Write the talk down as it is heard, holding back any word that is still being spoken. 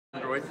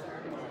Android?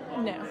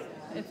 No,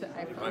 it's an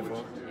iPhone.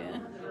 iPhone?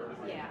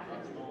 Yeah.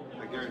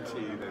 I guarantee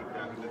you they've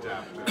got an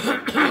adapter.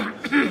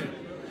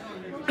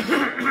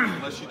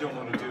 Unless you don't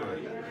want to do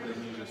it, then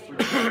you just throw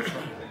it.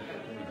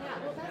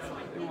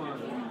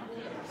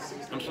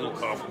 I'm still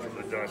coughing from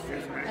the dust.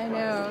 I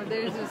know.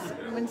 There's this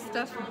when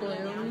stuff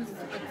blooms.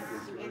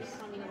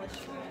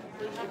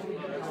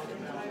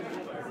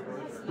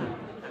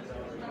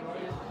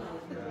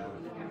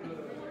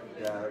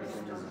 Yeah,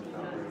 everything is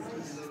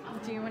outrageous.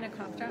 Do you want a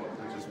cough drop?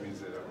 It just means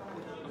that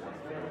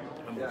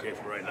I'm okay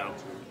for right now.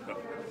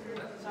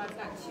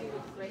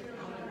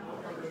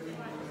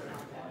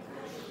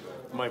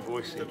 My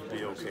voice seems to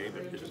be okay,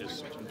 but it's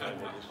just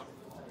sometimes it is.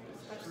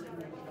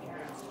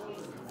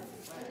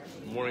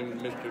 Morning,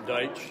 Mr.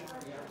 Deitch.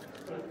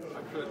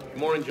 Good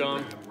morning,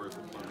 John.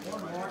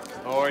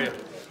 How are you?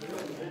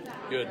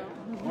 Good.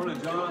 Morning,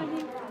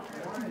 John.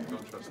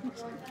 Don't trust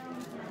myself.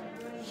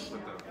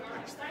 With the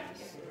next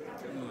things.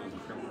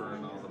 Crimper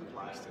and all the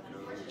plastic.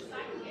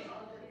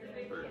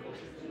 Very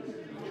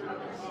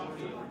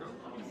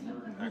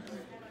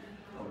cool.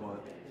 Oh, what?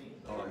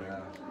 Oh,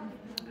 yeah.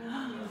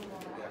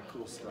 Yeah,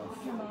 cool stuff.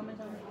 Your mom is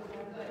on it.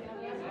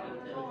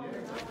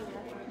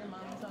 Your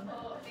mom's on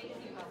it.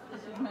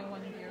 This is my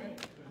one viewer.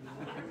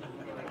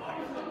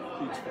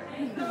 Huge fan.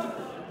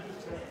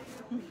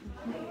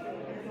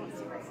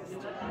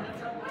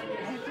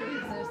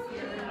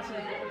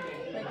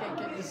 Like I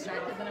get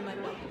distracted, then I'm like,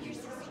 what? Your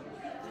sister?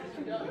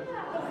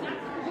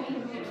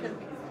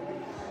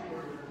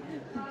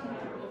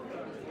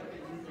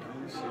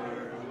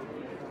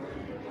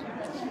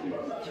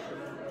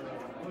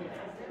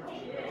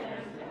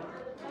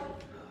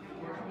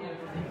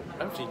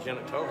 I haven't seen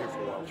Janet Tower here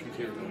for a while. She's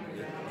here.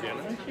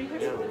 Janet?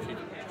 Yeah,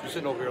 she's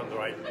sitting over here on the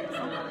right.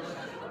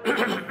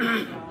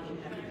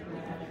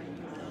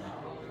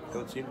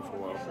 Haven't seen her for a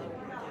while.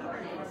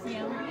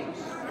 Yeah.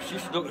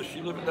 Is she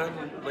living down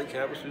in Lake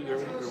Havasu there? Or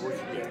where's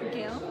she at?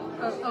 Gail?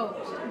 Oh,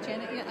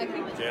 Janet. Yeah, I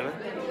think. Janet?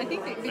 I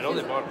think I know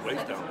they bought a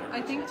place down there.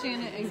 I think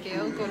Janet and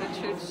Gail go to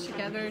church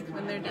together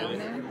when they're down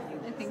there.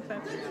 I think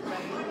that's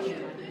right.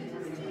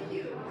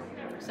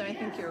 So I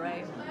think you're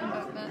right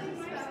about that.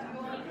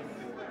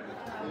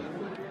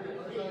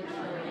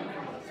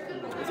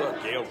 I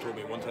thought Gail told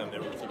me one time they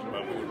were thinking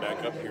about moving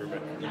back up here,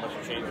 but they must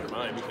have changed their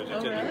mind because they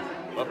tend to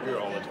be up here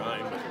all the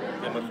time.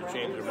 But they must have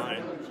changed their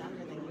mind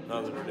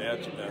now that her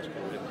dad's passed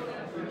away.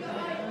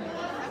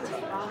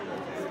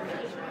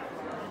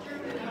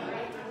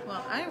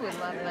 Well, I would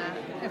love that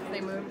if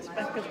they moved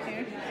back up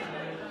here.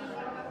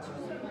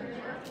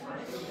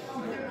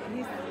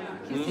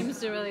 He seems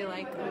to really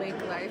like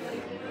lake life.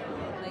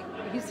 Like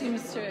Doug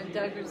seems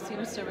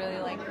to really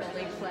like the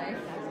lake life.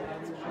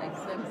 Like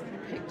the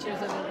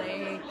pictures of the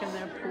lake and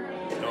their pool.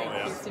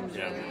 He seems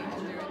really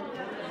into it.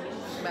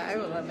 But I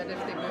would love it if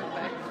they moved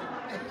back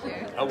up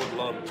here. I would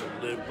love to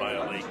live by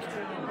a lake.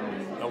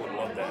 I would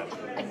love that.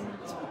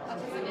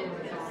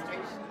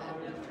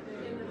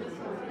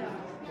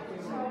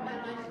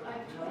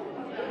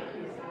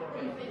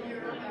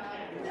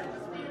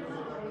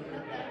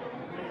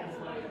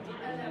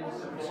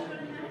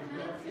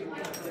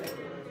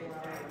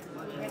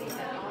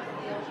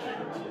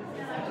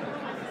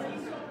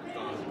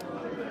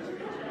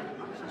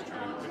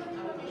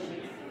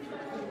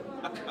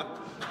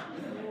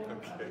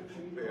 Okay,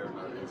 they are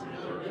not easy.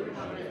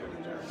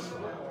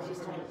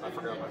 I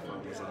forgot my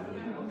phone was on.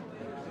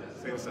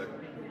 See you in a second.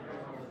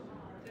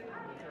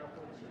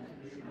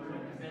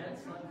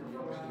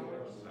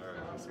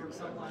 Alright, I'll see you in a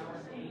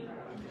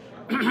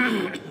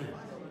second.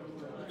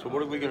 So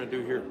what are we going to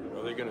do here?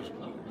 Are they going to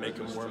make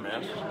them wear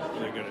masks? Are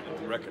they going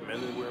to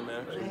recommend them wear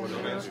masks? Or what are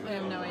they going to do? I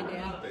have no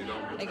idea.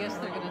 I guess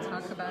they're going to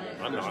talk about it.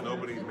 I'm not.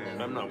 Nobody,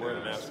 man. I'm not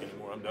wearing a mask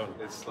anymore. I'm done.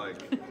 It's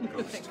like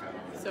ghost town.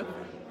 So,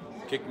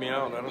 Kick me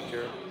out. I don't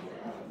care.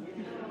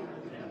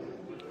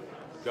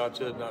 God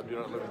said, "Do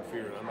not live in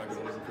fear." I'm not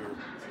going to live in fear.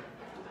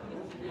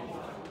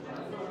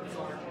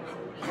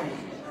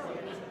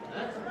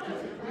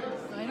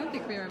 I don't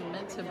think we were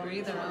meant to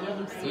breathe our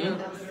own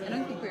CO2. I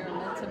don't think we were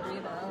meant to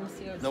breathe our own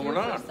CO2 No, we're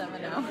not. for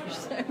 7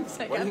 hours. It's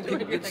like Why do you think afterward, people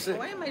you're get like, sick?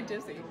 why am I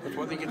dizzy? That's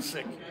why they get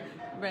sick.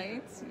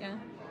 Right? Yeah.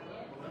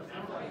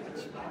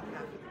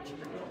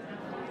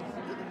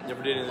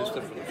 Never did any of this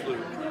stuff for the flu.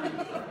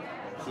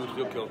 Flu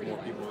still kills more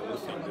people than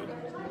this thing did.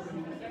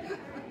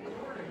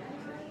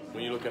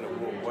 When you look at it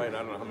worldwide, I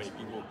don't know how many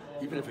people,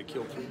 even if it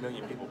killed 3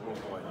 million people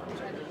worldwide,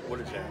 what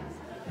is that?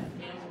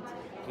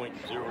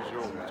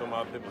 0.00 some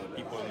odd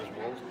people in this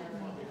world?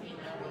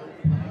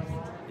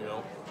 You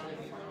know?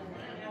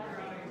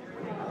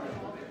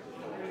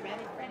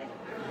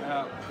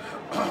 Yeah.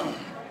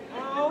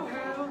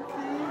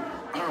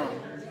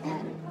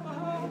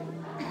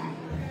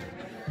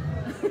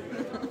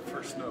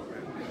 First note,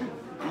 man.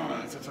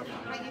 That's a tough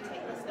one. How you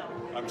take this note?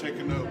 I'm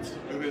taking notes.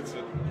 Who hits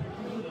it?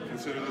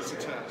 Consider this a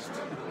test.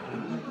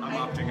 I'm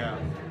opting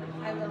out.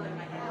 I will in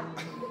my head.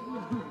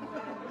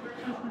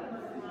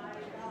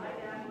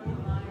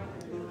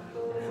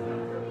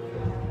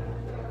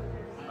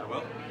 I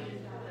will.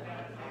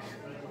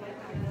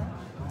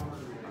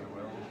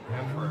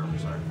 And forever,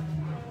 sorry.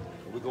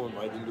 We're going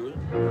right ahead and do it.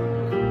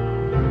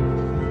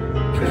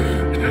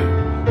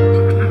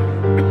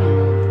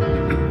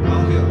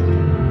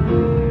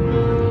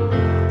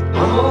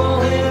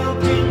 All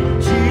hail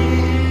King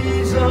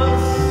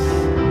Jesus,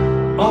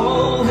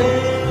 all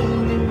hail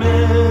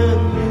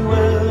Emmanuel,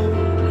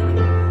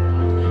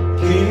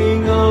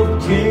 King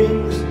of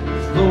kings,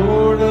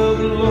 Lord of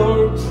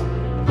lords,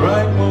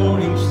 bright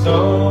morning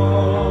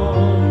star.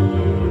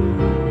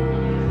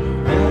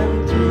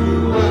 And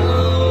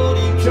throughout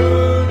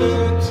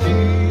eternity,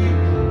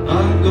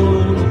 I'm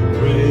going to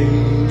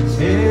praise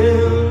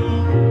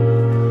Him,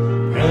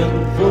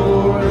 and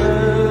forevermore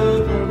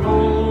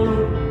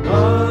I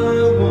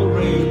will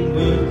reign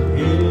with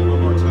Him.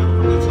 One more time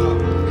from the top.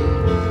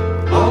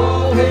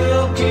 All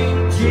hail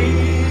King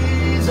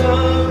Jesus,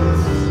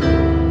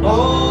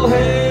 all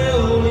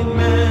hail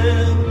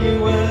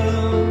Emmanuel,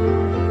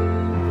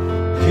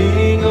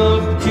 King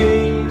of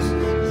kings,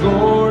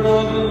 Lord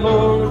of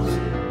lords,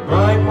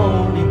 bright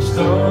morning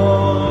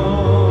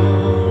star.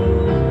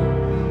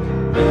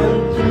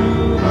 And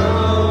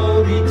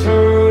throughout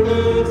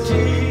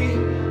eternity,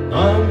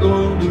 I'm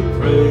going to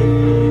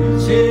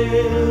praise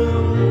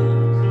Him,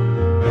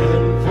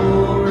 and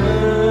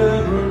forevermore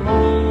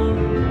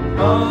I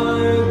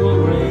will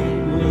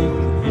reign with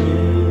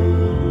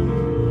Him.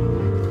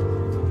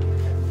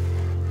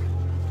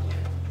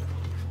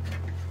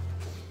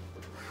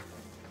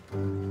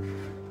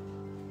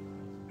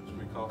 Should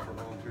we call for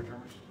volunteer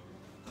drummers?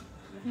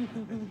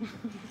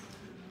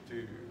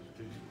 2,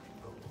 3,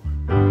 4.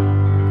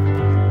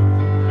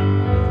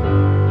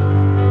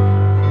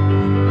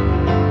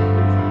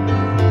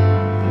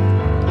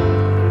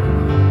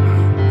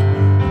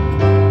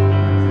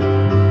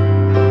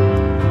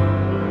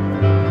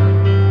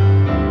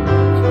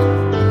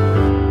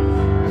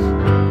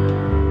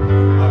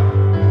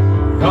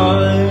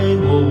 I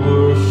will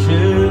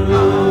worship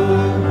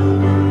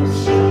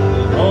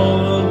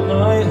all of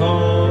my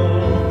heart.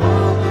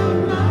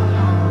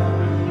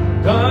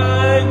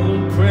 I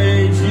will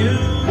praise You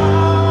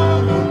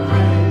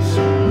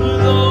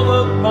with all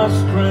of my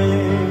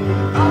strength.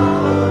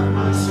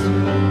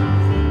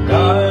 I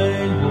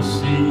will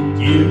seek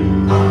You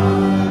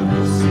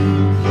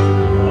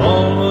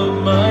all of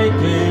my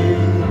days.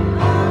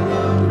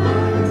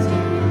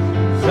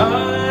 I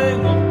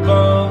will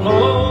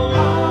follow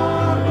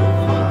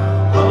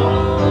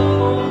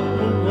all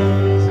the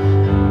ways.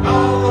 I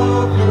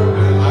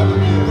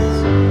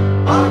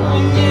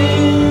will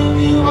give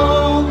You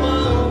all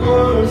my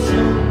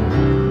worship.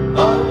 I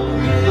will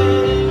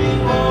give You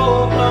all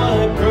my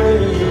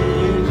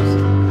praise.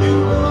 You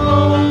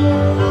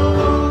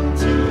alone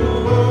to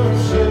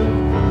worship.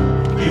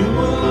 You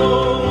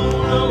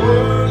alone are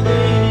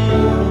worthy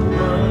of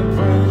my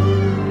praise.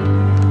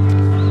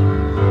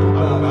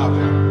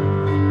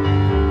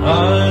 I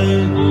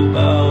will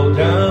bow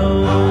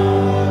down,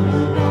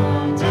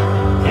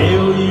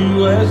 hail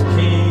You as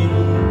King.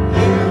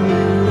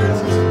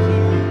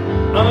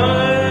 I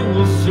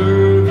will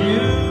serve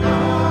You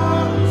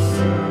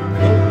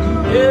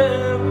in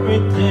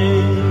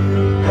everything.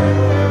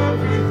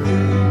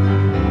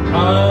 I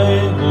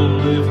will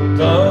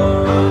lift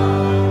up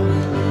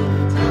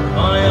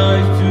my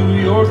eyes to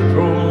Your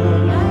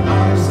throne.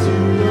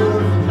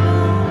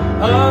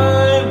 I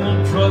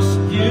will trust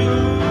You.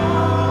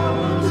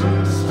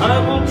 I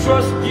will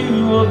trust You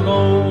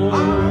alone.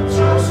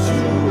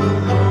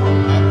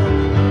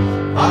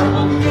 I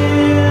will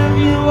give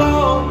You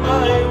all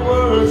my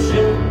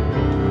worship.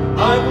 I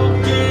will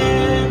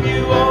give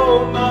You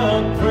all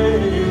my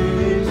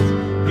praise.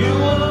 You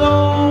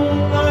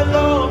alone I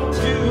long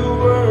to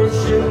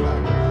worship.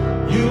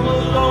 You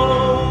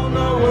alone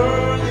are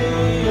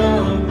worthy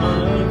of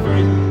my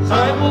praise. I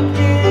will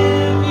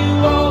give You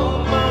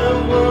all my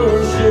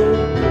worship.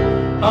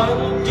 I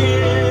will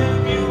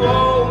give You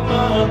all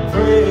my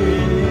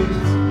praise.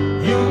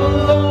 You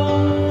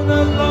alone I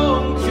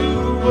long to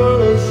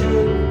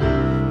worship.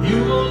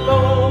 You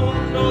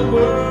alone are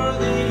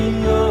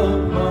worthy of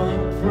my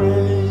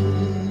praise.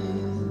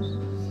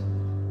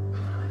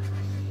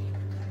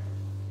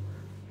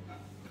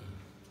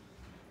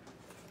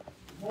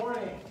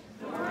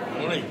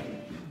 Morning.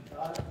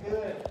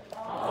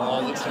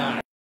 All the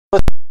time.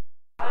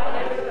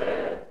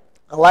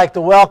 I'd like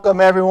to welcome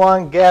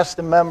everyone, guests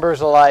and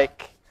members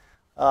alike.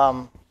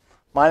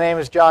 My name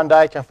is John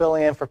Deitch. I'm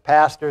filling in for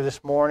Pastor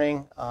this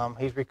morning.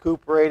 He's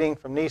recuperating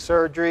from knee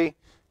surgery.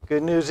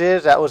 Good news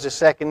is that was his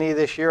second knee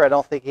this year. I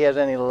don't think he has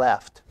any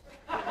left.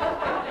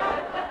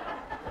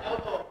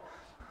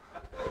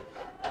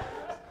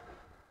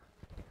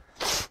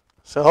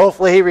 So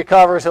hopefully he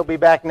recovers. He'll be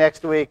back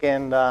next week.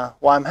 And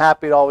while I'm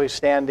happy to always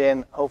stand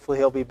in, hopefully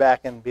he'll be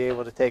back and be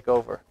able to take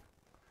over.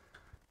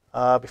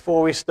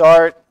 Before we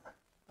start,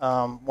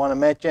 want to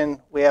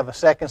mention we have a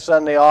second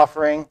Sunday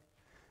offering.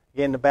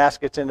 Again, the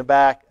basket's in the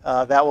back.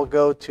 That will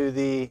go to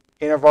the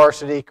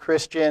InterVarsity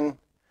Christian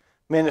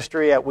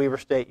Ministry at Weber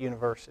State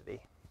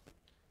University.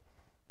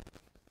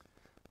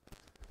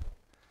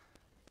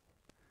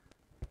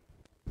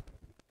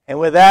 And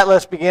with that,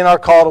 let's begin our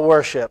call to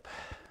worship.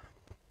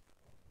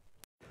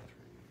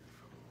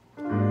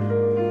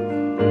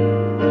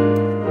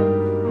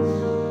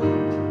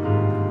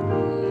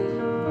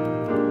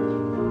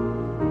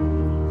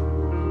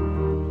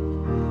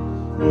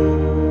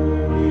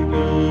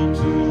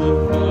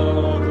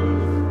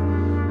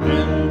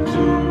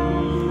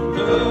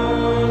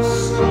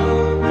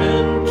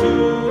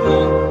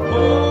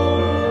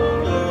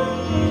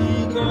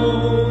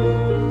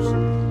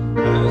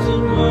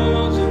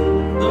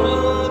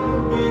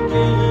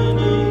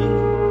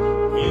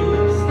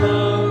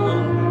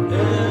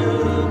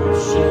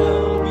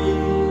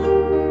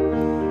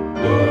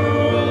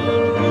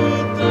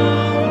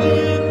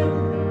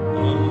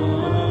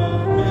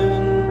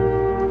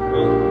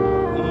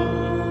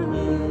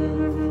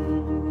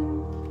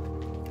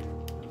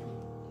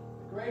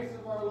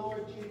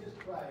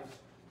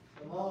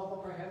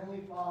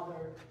 Father,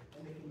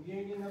 and the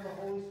communion of the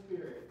Holy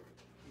Spirit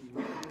be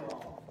with you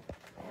all.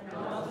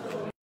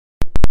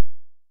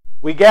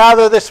 We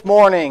gather this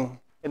morning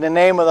in the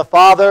name of the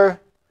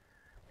Father,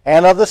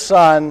 and of the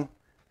Son,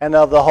 and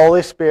of the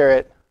Holy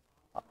Spirit.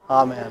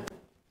 Amen.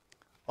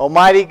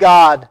 Almighty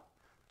God,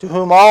 to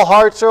whom all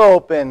hearts are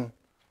open,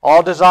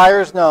 all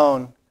desires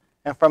known,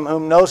 and from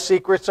whom no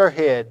secrets are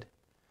hid,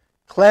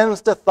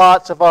 cleanse the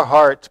thoughts of our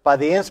hearts by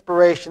the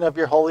inspiration of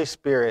your Holy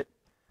Spirit,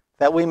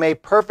 that we may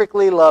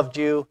perfectly love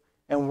you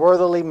and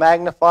worthily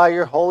magnify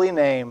your holy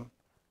name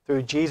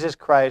through Jesus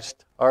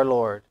Christ our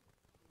Lord.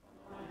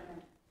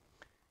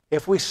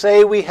 If we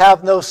say we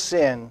have no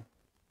sin,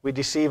 we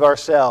deceive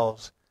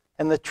ourselves,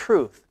 and the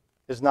truth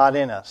is not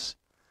in us.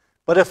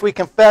 But if we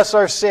confess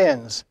our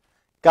sins,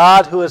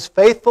 God, who is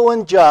faithful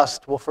and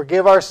just, will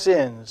forgive our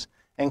sins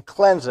and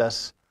cleanse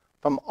us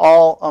from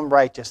all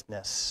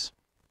unrighteousness.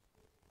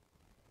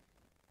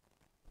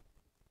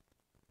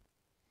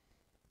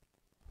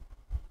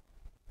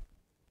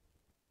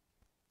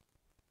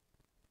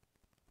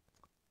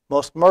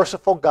 Most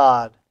merciful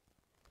God,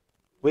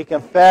 we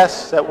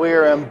confess that we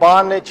are in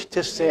bondage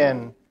to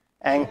sin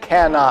and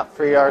cannot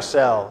free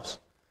ourselves.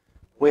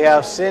 We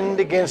have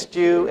sinned against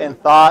you in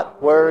thought,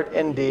 word,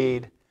 and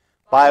deed,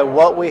 by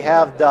what we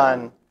have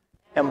done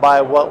and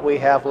by what we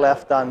have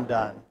left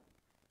undone.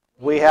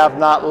 We have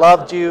not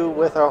loved you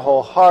with our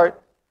whole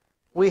heart.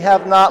 We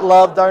have not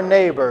loved our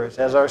neighbors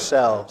as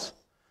ourselves.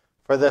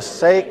 For the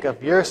sake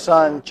of your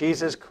Son,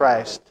 Jesus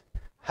Christ,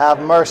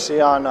 have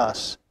mercy on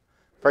us.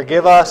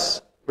 Forgive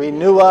us,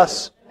 renew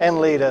us, and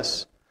lead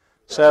us,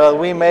 so that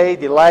we may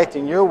delight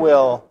in your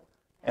will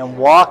and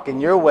walk in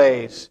your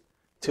ways,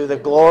 to the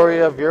glory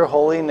of your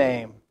holy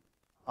name.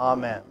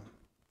 Amen.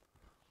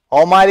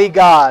 Almighty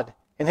God,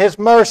 in his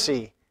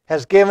mercy,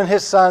 has given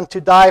his Son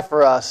to die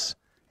for us,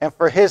 and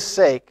for his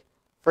sake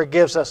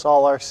forgives us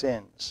all our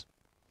sins.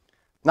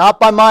 Not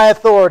by my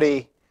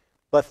authority,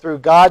 but through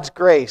God's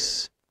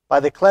grace, by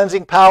the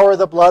cleansing power of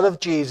the blood of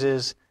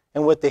Jesus,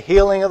 and with the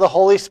healing of the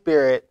Holy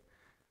Spirit,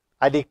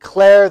 I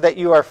declare that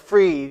you are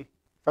free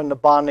from the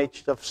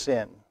bondage of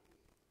sin.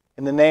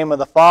 In the name of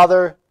the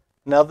Father,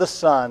 and of the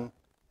Son,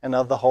 and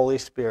of the Holy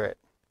Spirit.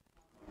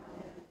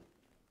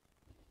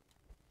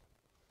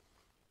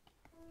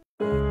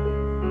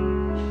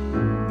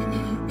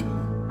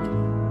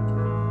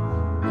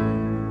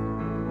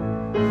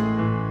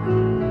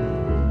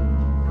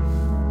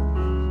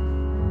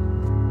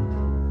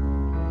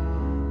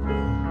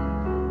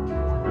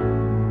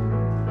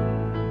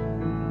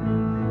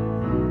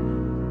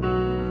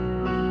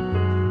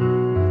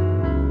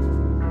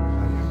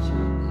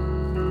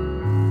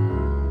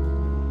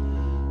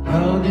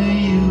 How do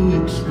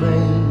you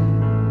explain?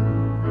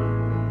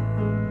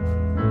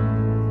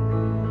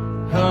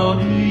 How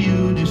do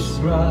you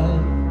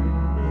describe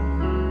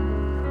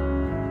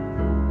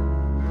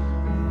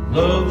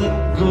love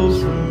that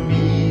goes from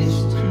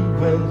east to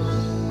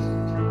west,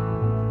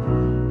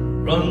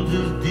 runs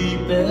as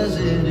deep as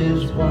it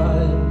is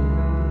wide?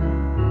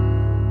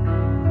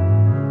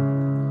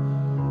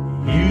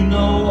 You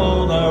know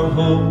all our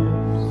hopes,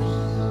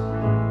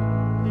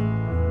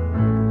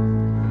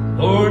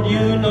 Lord,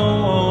 you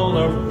know all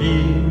our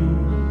fears.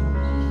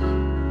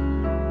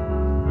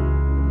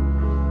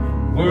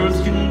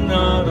 Words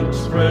cannot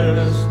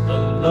express the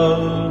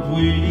love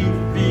we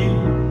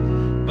feel,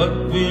 but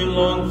we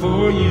long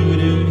for you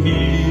to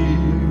hear.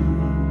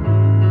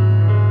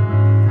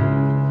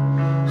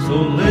 So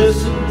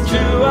listen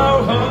to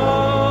our hearts,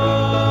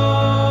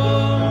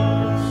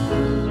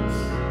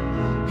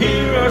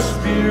 hear our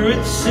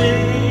spirits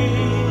sing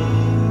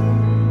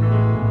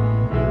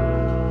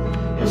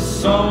a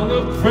song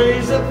of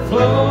praise that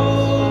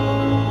flows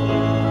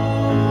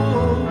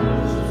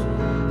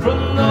from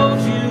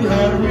those you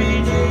have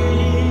redeemed.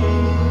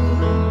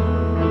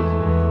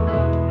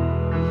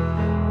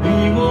 We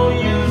won't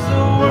use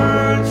the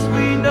words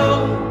we know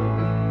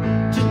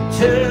to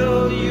tell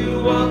you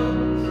what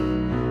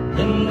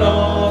an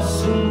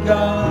awesome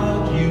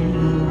God you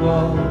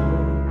are.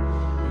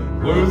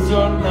 Words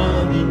are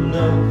not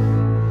enough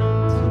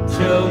to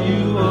tell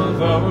you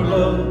of our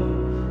love.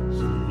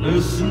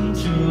 Listen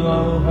to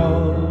our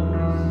hearts.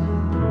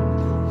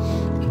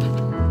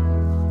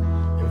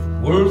 If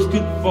words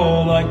could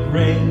fall like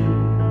rain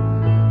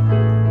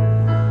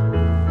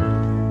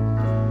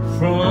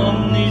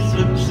from these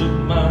lips of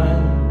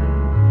mine,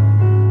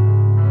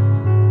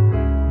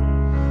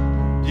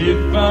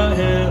 if I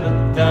had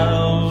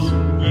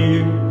 1,000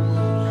 years,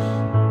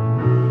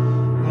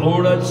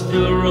 Lord, I'd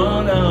still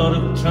run out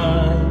of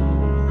time.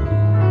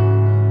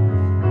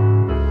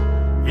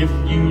 If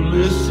you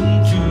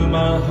listen to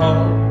my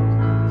heart,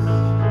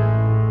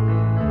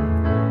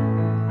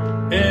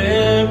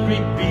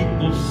 every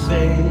people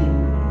say,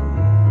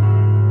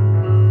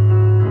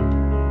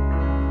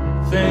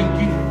 thank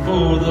you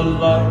for the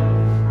life,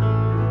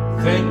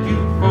 thank you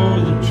for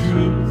the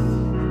truth,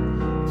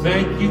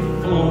 thank you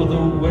for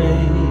the way.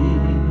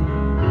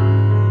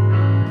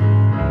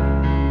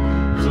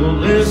 So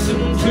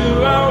listen to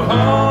our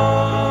hearts,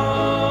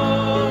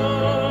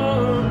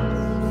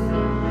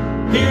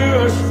 hear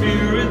your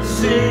spirit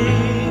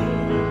sing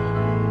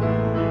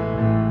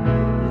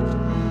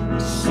a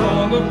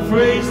song of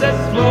praise that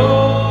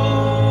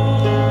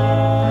flows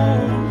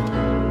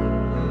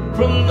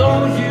from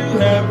those you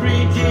have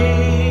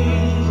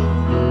redeemed.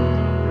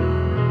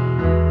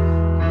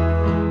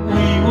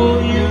 We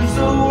will use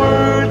the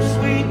words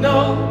we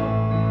know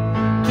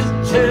to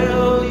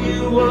tell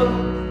you what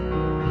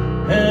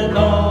an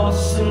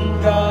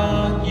awesome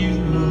God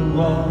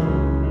you are.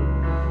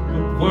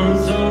 But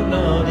words are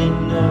not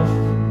enough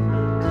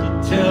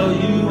to tell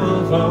you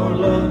of our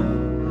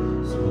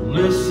love, so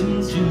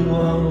listen to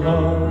our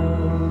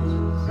hearts.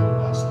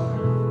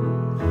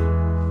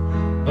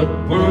 But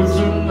words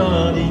are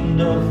not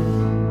enough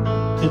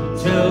to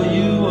tell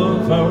you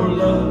of our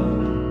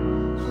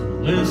love, so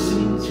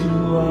listen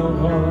to our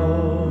hearts.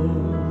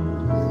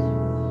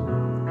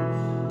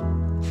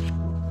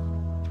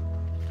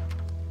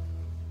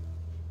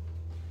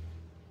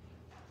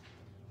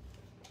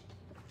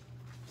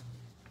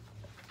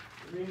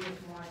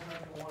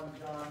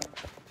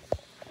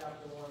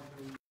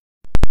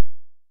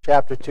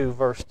 Chapter 2,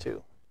 verse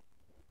 2.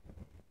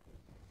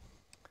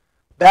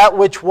 That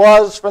which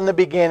was from the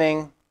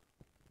beginning,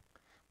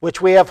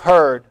 which we have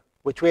heard,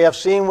 which we have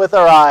seen with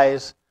our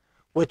eyes,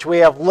 which we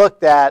have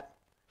looked at,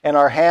 and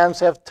our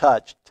hands have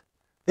touched,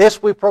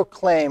 this we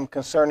proclaim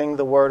concerning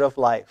the word of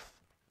life.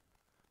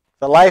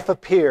 The life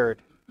appeared.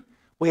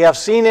 We have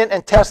seen it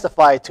and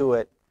testified to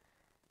it.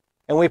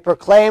 And we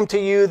proclaim to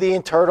you the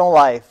eternal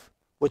life,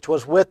 which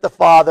was with the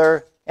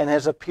Father and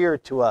has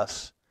appeared to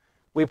us.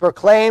 We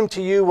proclaim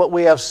to you what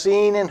we have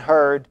seen and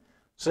heard,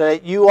 so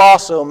that you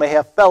also may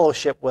have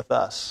fellowship with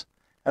us.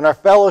 And our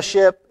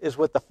fellowship is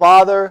with the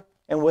Father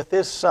and with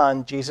His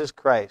Son, Jesus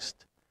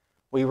Christ.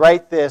 We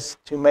write this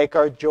to make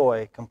our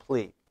joy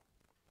complete.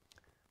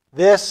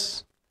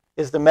 This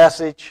is the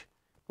message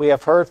we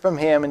have heard from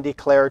Him and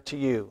declare to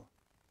you.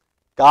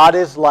 God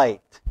is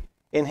light.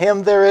 In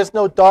Him there is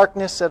no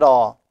darkness at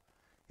all.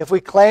 If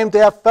we claim to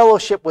have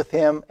fellowship with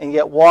Him and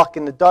yet walk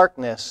in the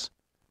darkness,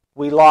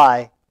 we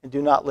lie and do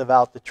not live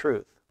out the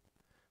truth.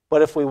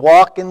 But if we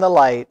walk in the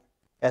light,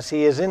 as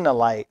He is in the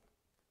light,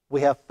 we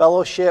have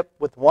fellowship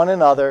with one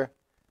another,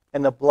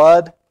 and the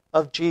blood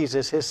of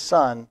Jesus, His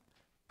Son,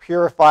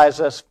 purifies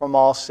us from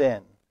all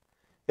sin.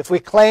 If we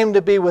claim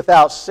to be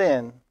without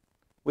sin,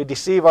 we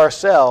deceive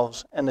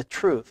ourselves, and the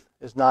truth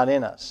is not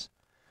in us.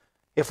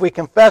 If we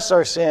confess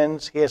our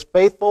sins, He is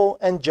faithful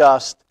and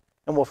just,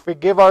 and will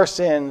forgive our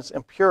sins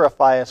and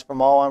purify us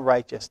from all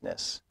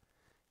unrighteousness.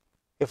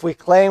 If we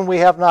claim we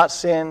have not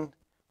sinned,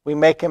 we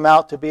make Him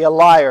out to be a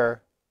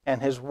liar,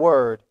 and His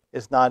word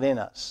is not in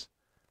us.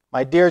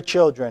 My dear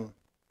children,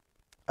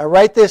 I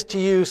write this to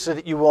you so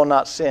that you will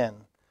not sin.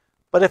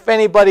 But if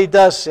anybody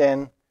does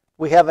sin,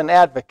 we have an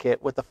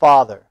advocate with the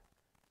Father,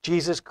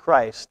 Jesus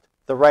Christ,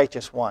 the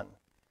righteous one.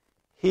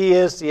 He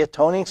is the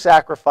atoning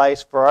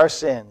sacrifice for our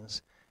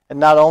sins, and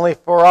not only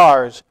for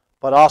ours,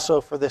 but also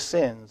for the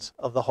sins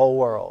of the whole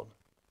world.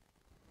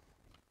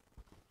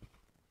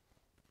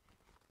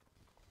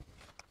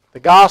 The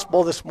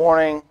gospel this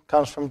morning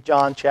comes from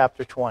John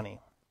chapter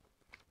 20.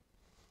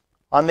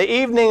 On the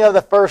evening of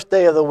the first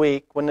day of the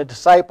week, when the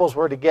disciples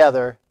were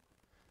together,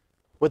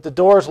 with the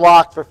doors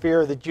locked for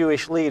fear of the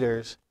Jewish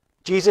leaders,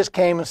 Jesus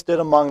came and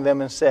stood among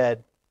them and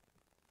said,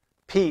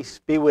 "Peace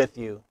be with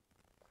you."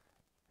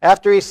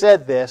 After He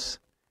said this,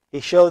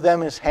 He showed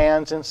them His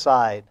hands and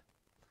side.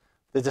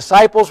 The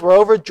disciples were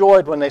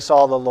overjoyed when they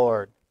saw the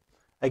Lord.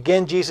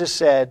 Again Jesus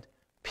said,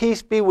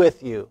 "Peace be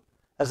with you.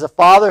 As the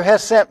Father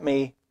has sent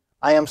me,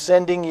 I am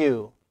sending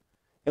you."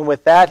 And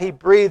with that He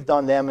breathed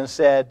on them and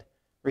said,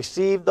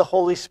 "Receive the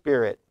Holy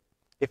Spirit.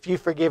 If you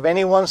forgive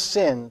anyone's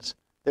sins,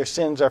 their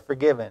sins are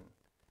forgiven.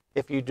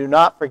 If you do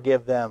not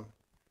forgive them,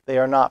 they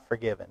are not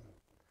forgiven."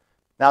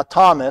 Now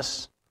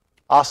Thomas,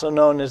 also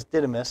known as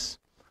Didymus,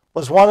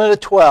 was one of the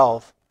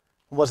 12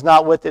 and was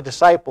not with the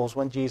disciples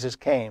when Jesus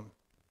came.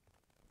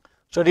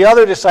 So the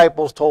other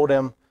disciples told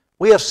Him,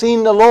 "We have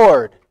seen the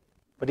Lord."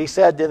 But He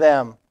said to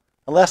them,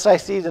 "Unless I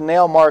see the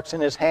nail marks in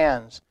His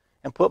hands,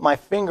 and put my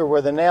finger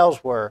where the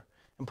nails were,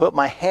 and put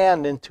my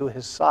hand into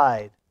His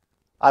side,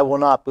 I will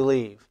not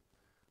believe."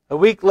 A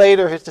week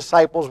later, His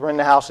disciples were in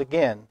the house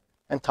again,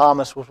 and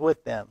Thomas was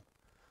with them.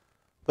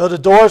 Though the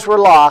doors were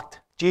locked,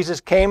 Jesus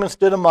came and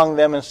stood among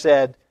them and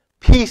said,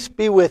 "Peace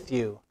be with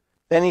you."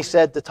 Then He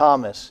said to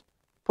Thomas,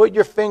 "Put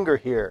your finger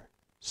here.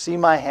 See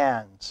my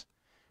hands.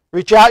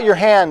 Reach out your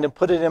hand and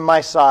put it in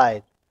my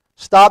side.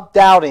 Stop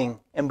doubting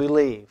and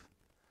believe."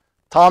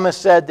 Thomas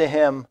said to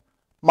Him,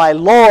 "My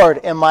Lord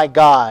and my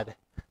God."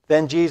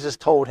 Then Jesus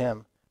told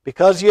him,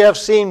 "Because you have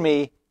seen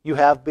me, you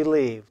have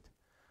believed.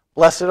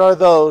 Blessed are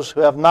those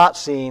who have not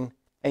seen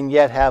and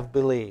yet have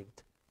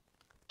believed."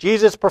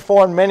 Jesus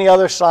performed many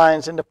other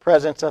signs in the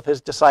presence of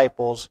His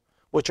disciples,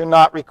 which are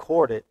not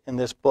recorded in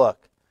this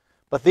book.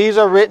 But these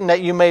are written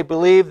that you may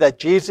believe that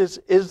Jesus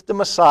is the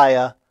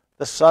Messiah,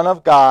 the Son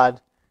of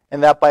God,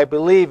 and that by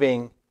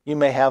believing you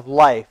may have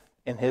life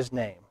in His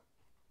name.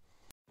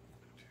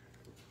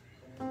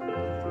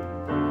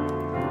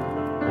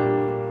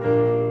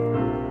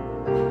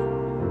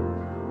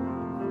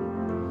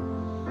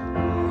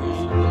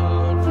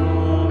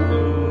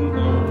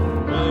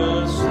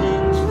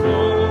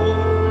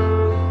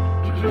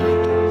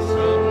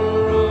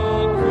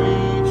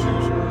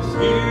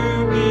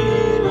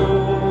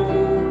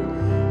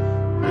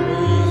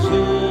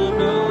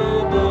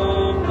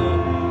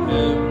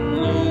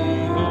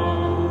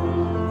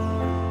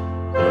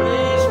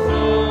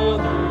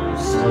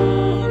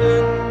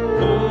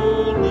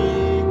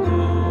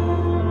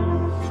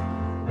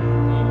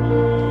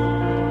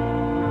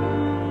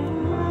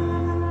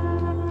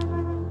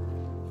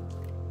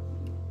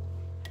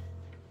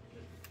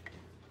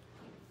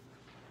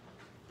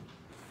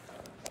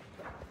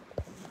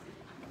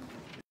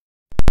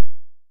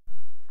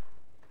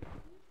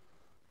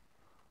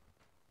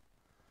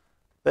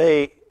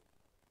 They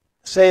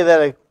say that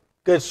a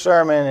good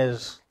sermon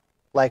is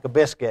like a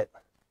biscuit.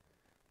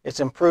 It's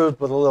improved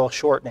with a little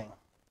shortening.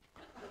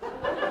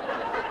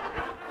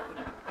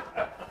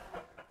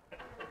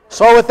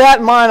 So with that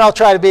in mind, I'll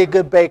try to be a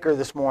good baker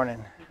this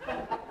morning.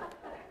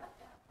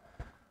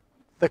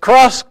 The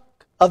crux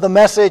of the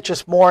message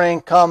this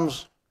morning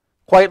comes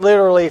quite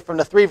literally from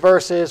the 3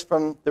 verses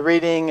from the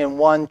reading in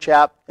 1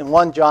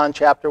 John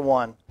chapter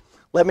 1.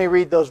 Let me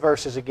read those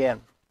verses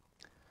again.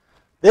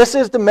 This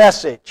is the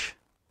message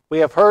we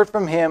have heard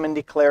from him and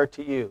declare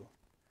to you.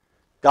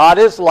 God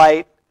is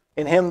light,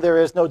 in him there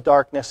is no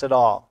darkness at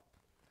all.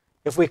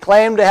 If we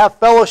claim to have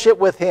fellowship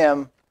with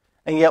him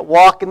and yet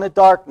walk in the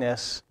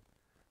darkness,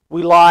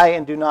 we lie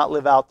and do not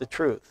live out the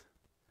truth.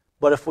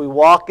 But if we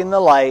walk in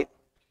the light,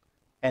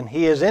 and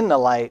he is in the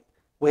light,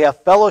 we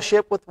have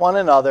fellowship with one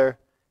another,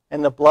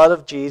 and the blood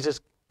of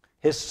Jesus,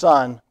 his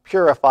Son,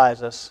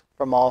 purifies us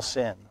from all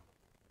sin.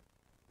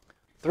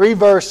 3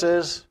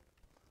 verses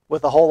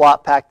with a whole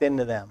lot packed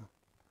into them,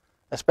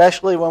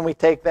 especially when we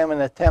take them and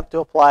attempt to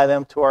apply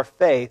them to our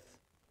faith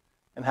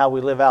and how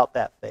we live out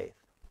that faith.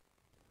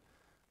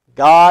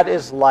 God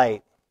is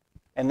light,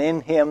 and in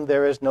him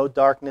there is no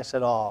darkness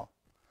at all.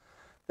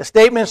 The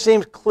statement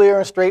seems clear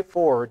and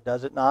straightforward,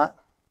 does it not?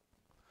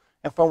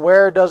 And from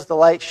where does the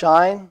light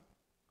shine?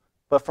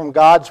 But from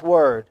God's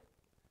Word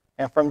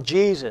and from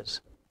Jesus,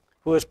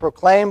 who is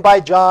proclaimed by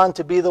John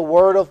to be the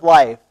Word of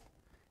life,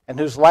 and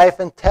whose life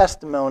and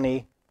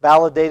testimony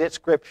validated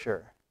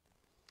Scripture.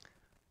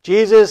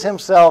 Jesus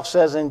himself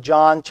says in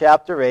John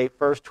chapter 8,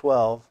 verse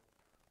 12,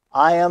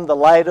 I am the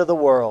light of the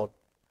world.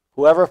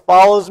 Whoever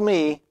follows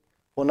me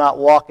will not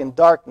walk in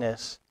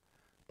darkness,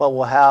 but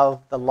will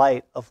have the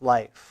light of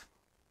life.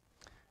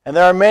 And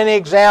there are many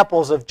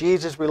examples of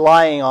Jesus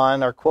relying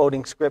on or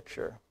quoting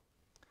Scripture.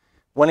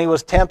 When he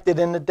was tempted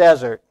in the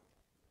desert,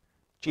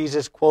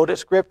 Jesus quoted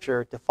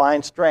Scripture to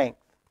find strength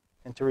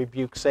and to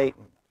rebuke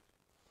Satan.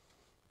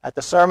 At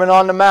the Sermon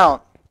on the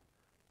Mount,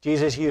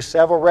 Jesus used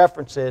several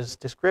references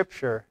to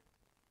Scripture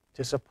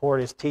to support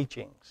his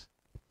teachings.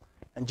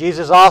 And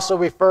Jesus also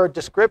referred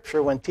to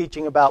Scripture when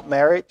teaching about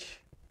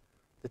marriage,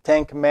 the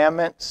 10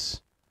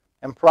 Commandments,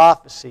 and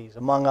prophecies,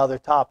 among other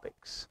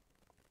topics.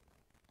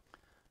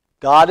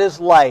 God is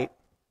light,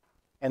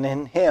 and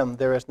in him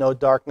there is no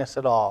darkness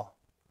at all.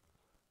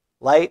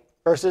 Light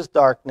versus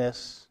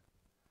darkness,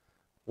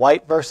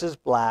 white versus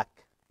black,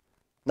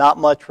 not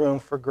much room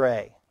for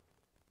gray.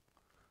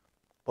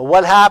 But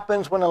what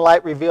happens when the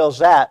light reveals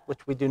that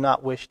which we do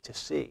not wish to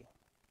see?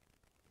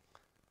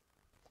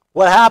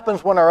 What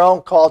happens when our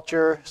own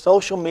culture,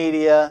 social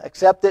media,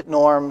 accepted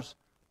norms,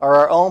 or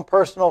our own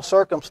personal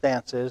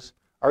circumstances,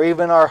 or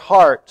even our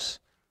hearts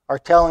are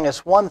telling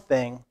us one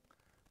thing,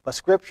 but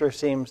Scripture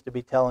seems to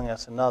be telling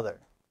us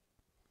another?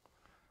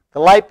 The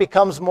light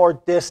becomes more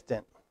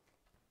distant,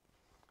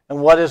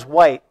 and what is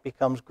white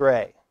becomes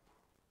gray.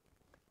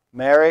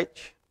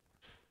 Marriage,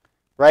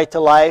 right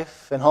to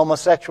life, and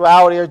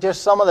homosexuality are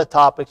just some of the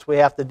topics we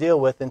have to deal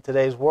with in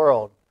today's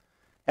world.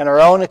 And our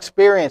own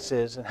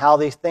experiences and how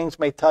these things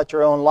may touch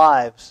our own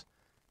lives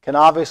can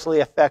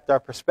obviously affect our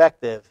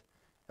perspective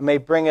and may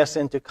bring us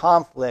into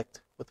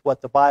conflict with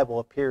what the Bible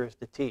appears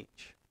to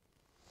teach.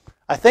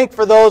 I think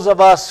for those of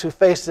us who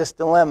face this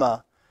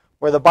dilemma,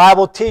 where the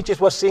Bible teaches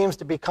what seems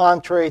to be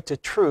contrary to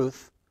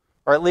truth,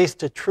 or at least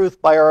to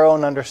truth by our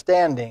own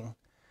understanding,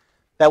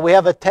 that we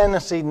have a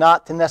tendency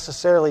not to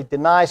necessarily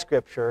deny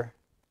Scripture,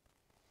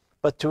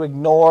 but to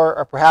ignore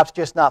or perhaps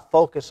just not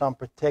focus on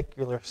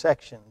particular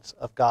sections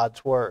of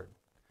God's Word.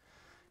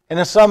 And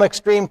in some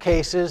extreme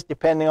cases,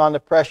 depending on the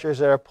pressures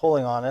that are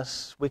pulling on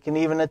us, we can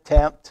even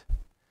attempt,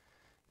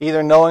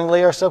 either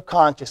knowingly or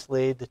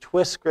subconsciously, to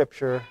twist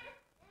Scripture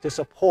to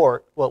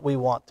support what we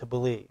want to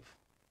believe.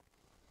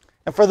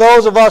 And for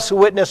those of us who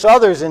witness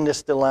others in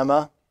this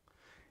dilemma,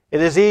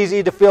 it is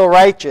easy to feel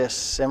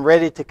righteous and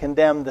ready to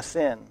condemn the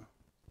sin,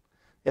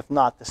 if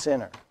not the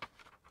sinner,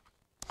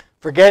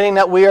 forgetting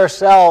that we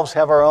ourselves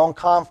have our own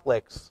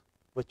conflicts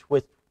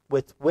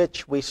with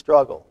which we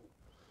struggle.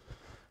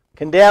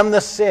 Condemn the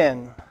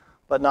sin,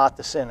 but not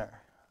the sinner.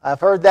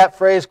 I've heard that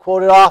phrase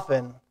quoted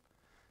often,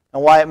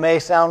 and while it may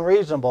sound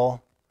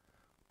reasonable,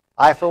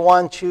 I for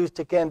one choose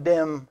to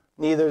condemn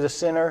neither the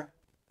sinner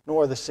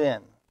nor the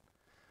sin.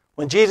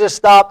 When Jesus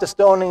stopped the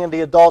stoning of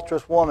the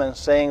adulterous woman,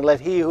 saying, "Let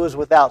he who is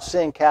without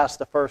sin cast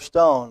the first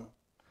stone,"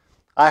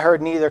 I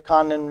heard neither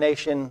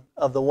condemnation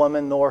of the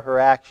woman nor her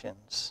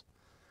actions.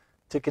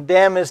 To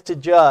condemn is to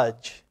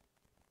judge,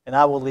 and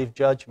I will leave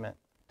judgment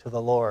to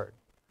the Lord.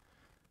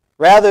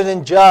 Rather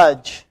than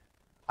judge,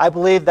 I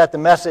believe that the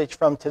message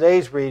from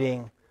today's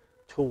reading,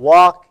 to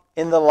walk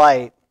in the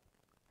light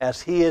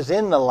as he is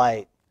in the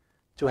light,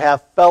 to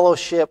have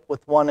fellowship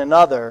with one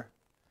another,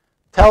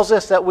 tells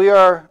us that we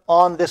are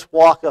on this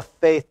walk of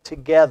faith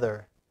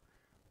together,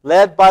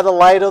 led by the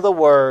light of the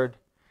Word,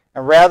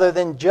 and rather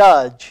than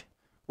judge,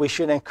 we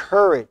should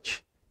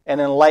encourage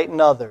and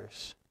enlighten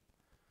others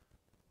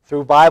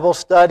through Bible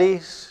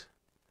studies,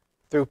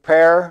 through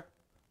prayer,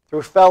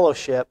 through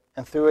fellowship,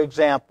 and through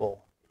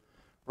example.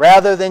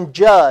 Rather than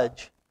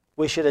judge,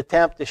 we should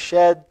attempt to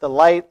shed the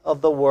light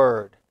of the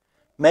Word.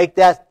 Make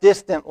that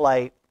distant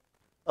light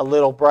a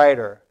little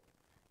brighter.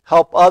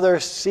 Help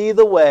others see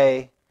the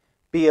way.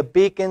 Be a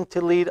beacon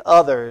to lead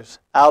others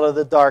out of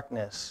the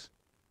darkness,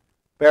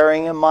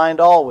 bearing in mind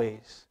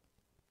always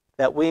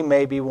that we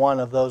may be one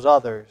of those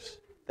others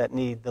that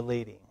need the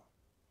leading.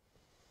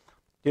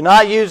 Do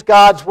not use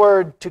God's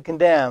Word to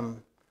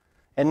condemn,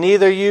 and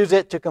neither use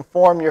it to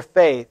conform your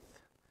faith,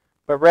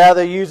 but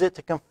rather use it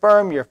to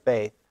confirm your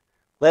faith.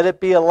 Let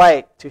it be a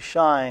light to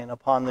shine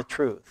upon the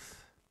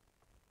truth.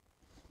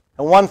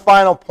 And one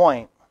final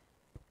point.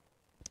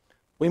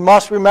 We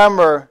must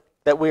remember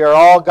that we are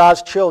all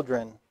God's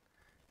children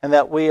and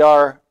that we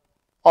are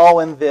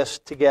all in this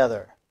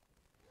together.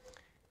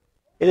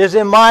 It is,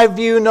 in my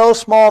view, no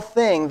small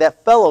thing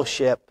that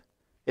fellowship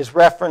is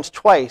referenced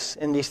twice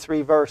in these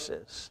 3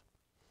 verses.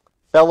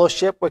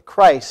 Fellowship with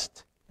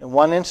Christ in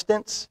one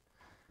instance,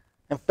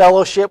 and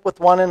fellowship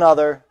with one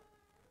another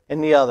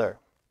in the other.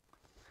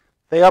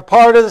 They are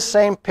part of the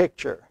same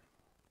picture.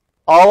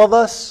 All of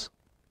us,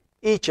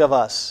 each of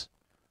us,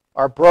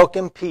 are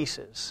broken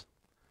pieces.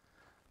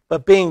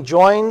 But being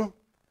joined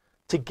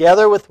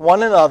together with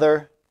one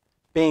another,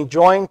 being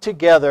joined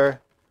together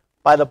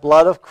by the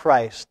blood of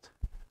Christ,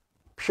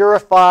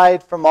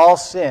 purified from all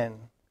sin,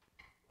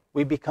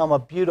 we become a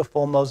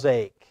beautiful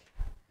mosaic.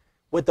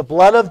 With the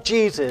blood of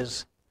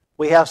Jesus,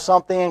 we have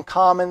something in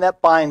common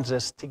that binds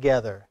us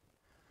together.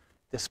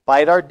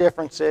 Despite our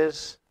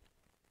differences,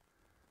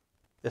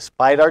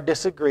 despite our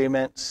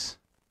disagreements,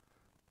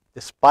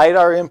 despite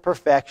our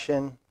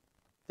imperfection,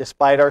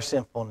 despite our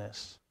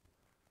sinfulness.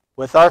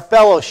 With our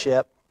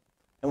fellowship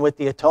and with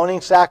the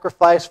atoning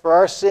sacrifice for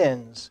our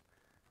sins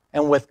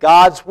and with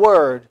God's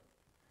Word,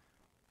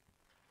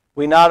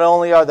 we not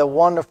only are the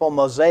wonderful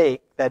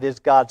mosaic that is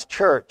God's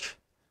church,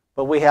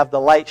 but we have the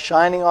light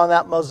shining on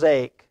that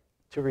mosaic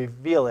to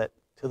reveal it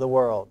to the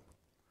world.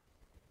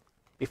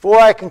 Before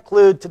I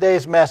conclude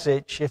today's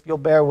message, if you'll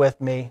bear with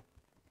me,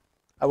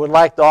 I would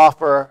like to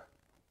offer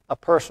a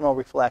personal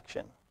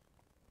reflection.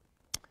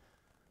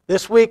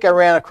 This week I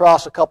ran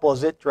across a couple of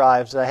zip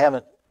drives that I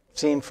haven't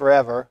seen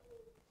forever.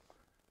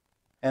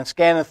 And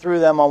scanning through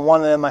them, on one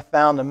of them I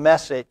found a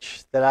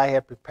message that I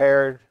had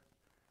prepared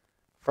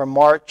for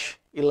March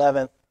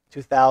 11th,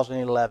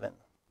 2011.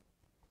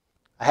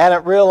 I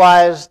hadn't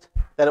realized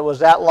that it was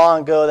that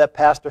long ago that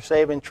Pastor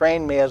Saban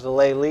trained me as a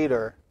lay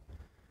leader,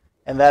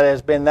 and that it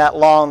has been that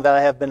long that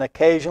I have been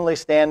occasionally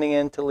standing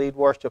in to lead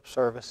worship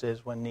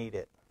services when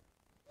needed.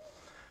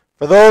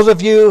 For those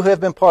of you who have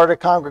been part of the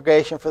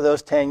congregation for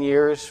those 10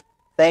 years,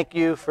 thank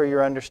you for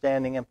your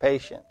understanding and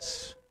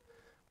patience.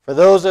 For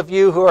those of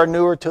you who are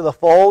newer to the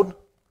fold,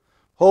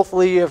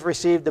 hopefully you have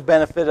received the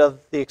benefit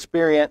of the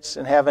experience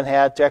and haven't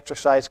had to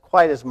exercise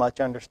quite as much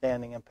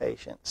understanding and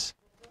patience.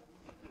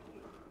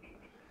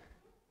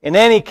 In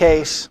any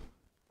case,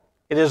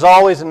 it is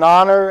always an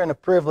honor and a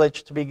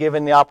privilege to be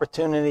given the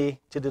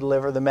opportunity to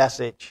deliver the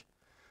message,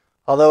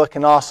 although it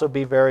can also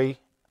be a very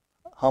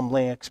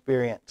humbling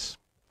experience.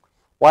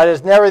 While it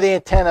is never the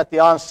intent at the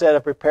onset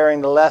of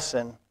preparing the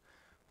lesson,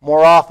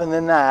 more often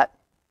than not,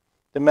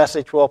 the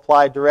message will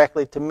apply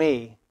directly to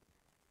me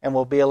and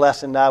will be a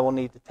lesson that I will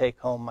need to take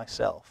home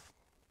myself.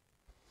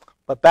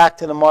 But back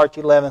to the March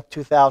 11th,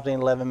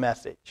 2011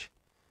 message.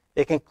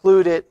 It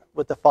concluded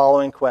with the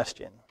following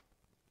question.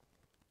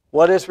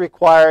 What is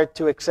required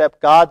to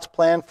accept God's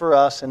plan for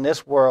us in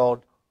this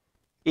world,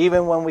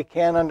 even when we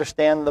can't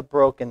understand the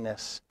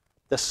brokenness,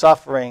 the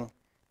suffering,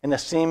 and the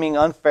seeming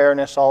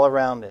unfairness all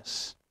around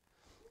us?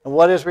 And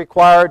what is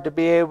required to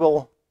be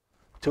able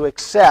to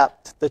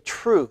accept the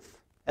truth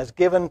as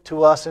given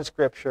to us in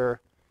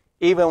Scripture,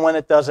 even when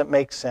it doesn't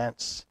make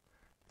sense,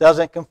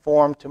 doesn't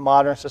conform to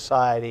modern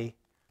society,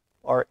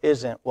 or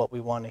isn't what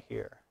we want to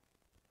hear?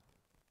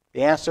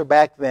 The answer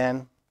back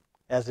then,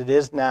 as it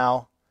is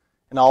now,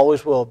 and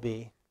always will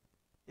be,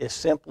 is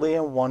simply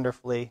and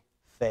wonderfully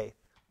faith.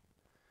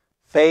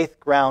 Faith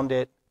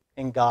grounded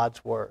in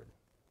God's Word.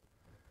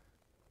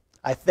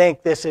 I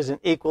think this is an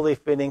equally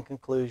fitting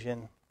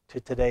conclusion to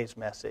today's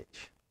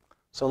message.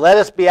 So let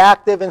us be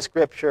active in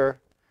Scripture,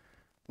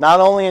 not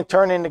only in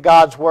turning to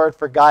God's Word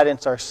for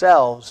guidance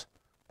ourselves,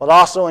 but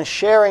also in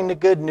sharing the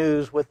good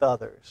news with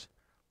others.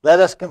 Let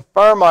us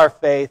confirm our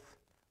faith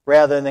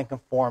rather than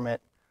conform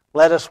it.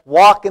 Let us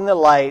walk in the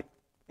light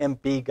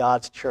and be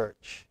God's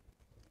church.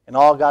 And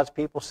all God's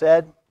people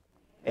said,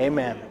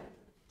 Amen.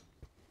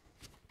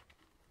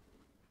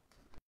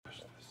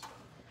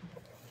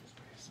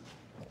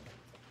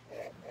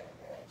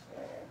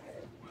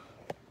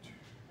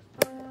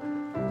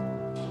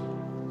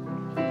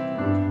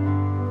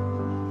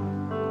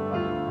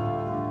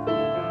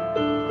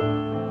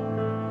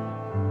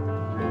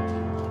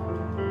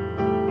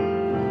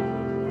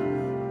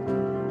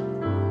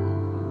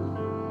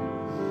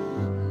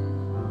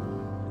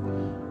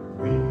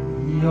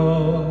 We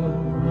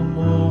are a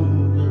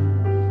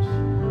moment,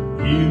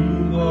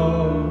 you are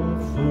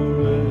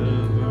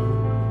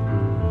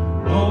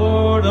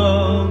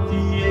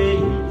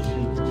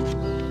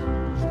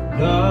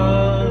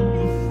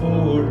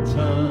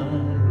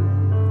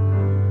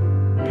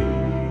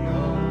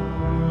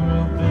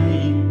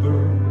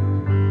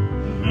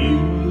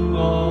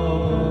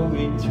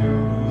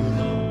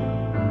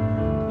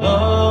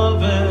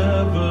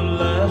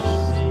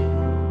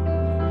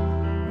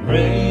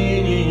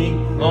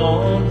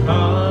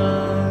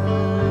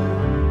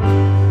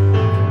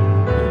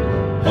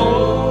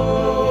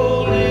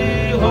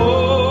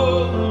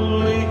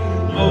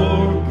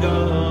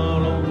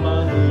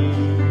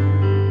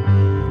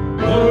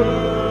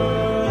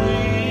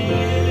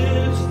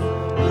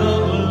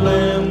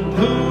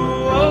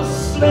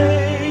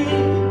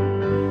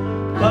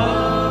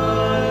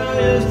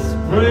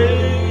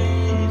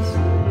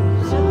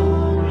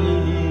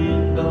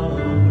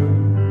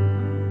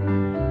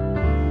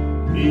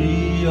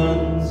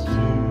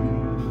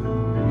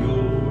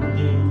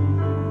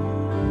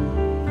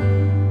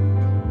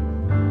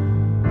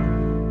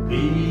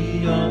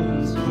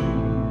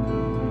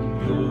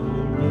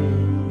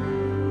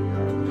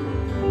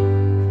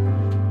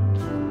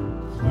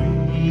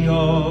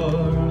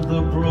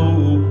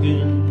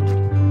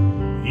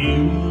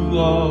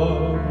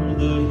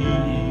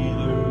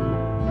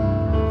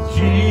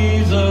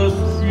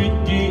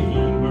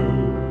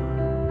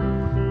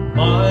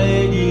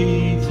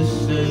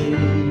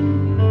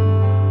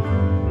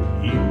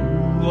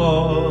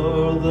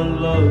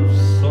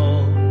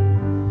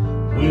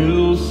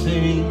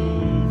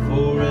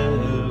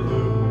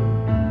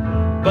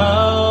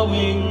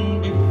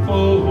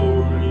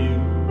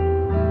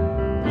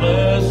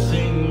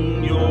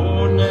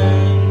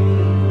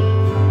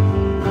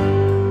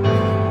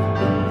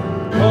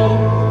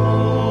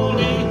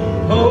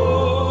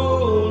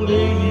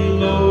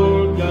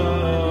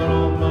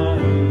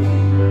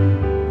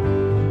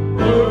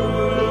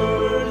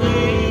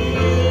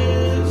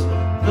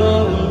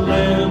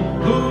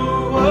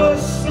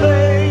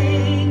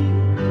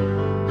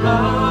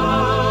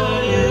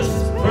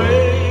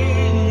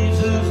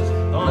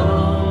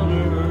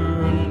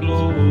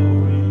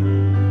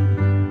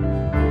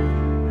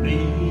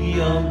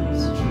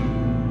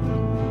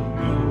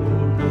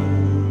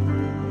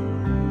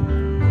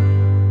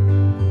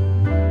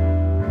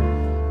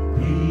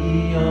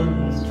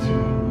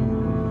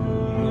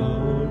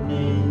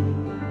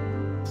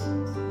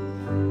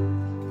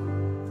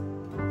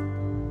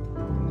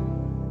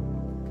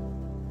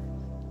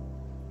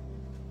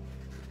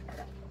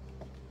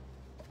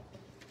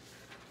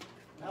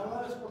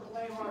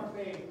proclaim our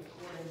faith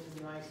according to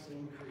the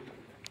Nicene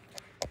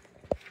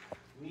Creed.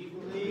 We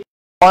believe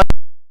in one,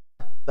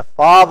 the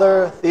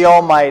Father, the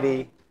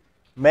Almighty,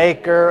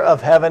 maker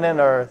of heaven and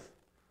earth,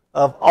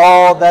 of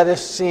all that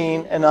is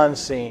seen and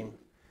unseen.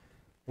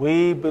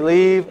 We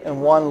believe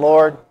in one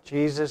Lord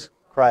Jesus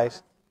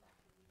Christ,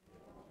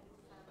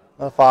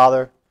 the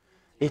Father,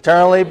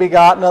 eternally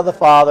begotten of the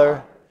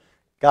Father,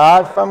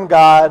 God from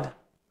God,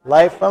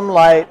 light from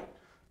light,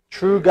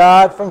 true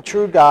God from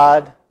true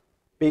God,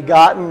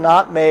 begotten,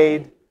 not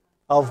made,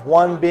 of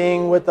one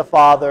being with the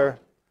Father.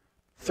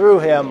 Through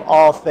him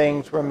all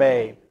things were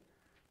made.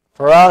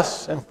 For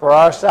us and for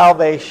our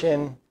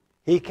salvation,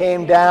 he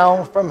came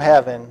down from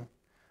heaven.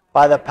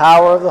 By the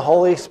power of the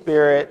Holy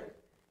Spirit,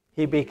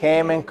 he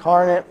became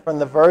incarnate from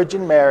the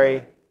Virgin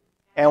Mary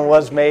and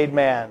was made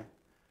man.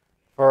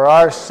 For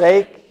our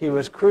sake, he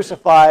was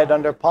crucified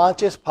under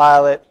Pontius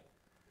Pilate.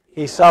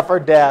 He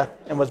suffered death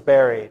and was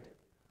buried.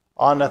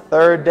 On the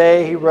third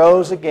day, he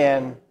rose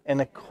again in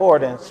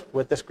accordance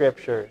with the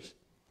Scriptures.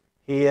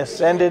 He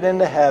ascended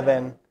into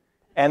heaven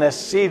and is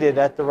seated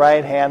at the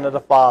right hand of the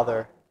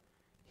Father.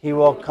 He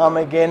will come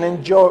again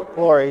in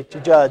glory to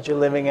judge the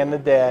living and the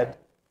dead,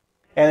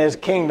 and his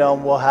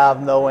kingdom will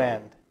have no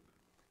end.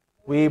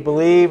 We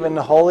believe in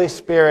the Holy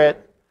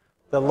Spirit,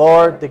 the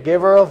Lord, the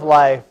giver of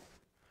life,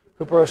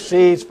 who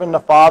proceeds from the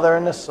Father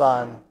and the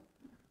Son.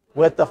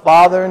 With the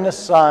Father and the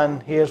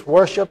Son, he is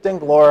worshipped and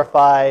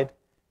glorified.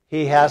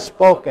 He has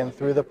spoken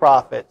through the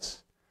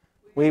prophets.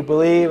 We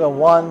believe in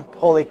one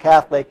holy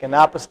Catholic and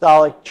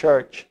apostolic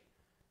church.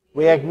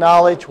 We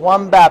acknowledge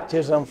one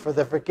baptism for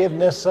the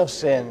forgiveness of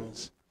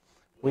sins.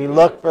 We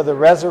look for the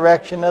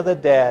resurrection of the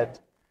dead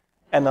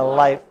and the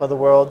light for the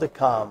world to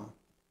come.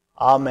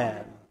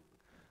 Amen.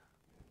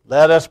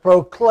 Let us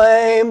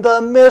proclaim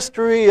the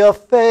mystery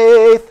of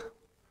faith.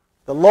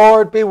 The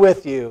Lord be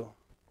with you.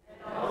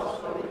 And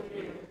also with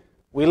you.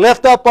 We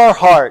lift up our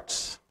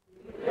hearts.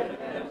 We lift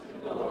them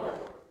to the Lord.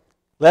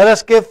 Let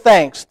us give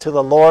thanks to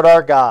the Lord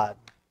our God.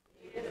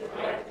 It is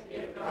right to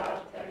give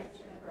God thanks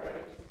and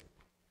praise.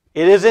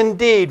 It is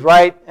indeed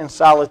right and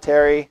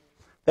salutary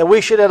that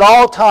we should at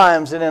all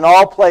times and in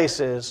all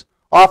places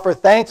offer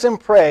thanks and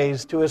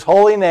praise to his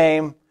holy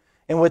name,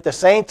 and with the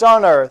saints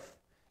on earth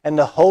and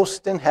the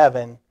host in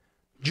heaven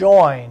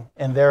join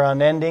in their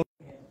unending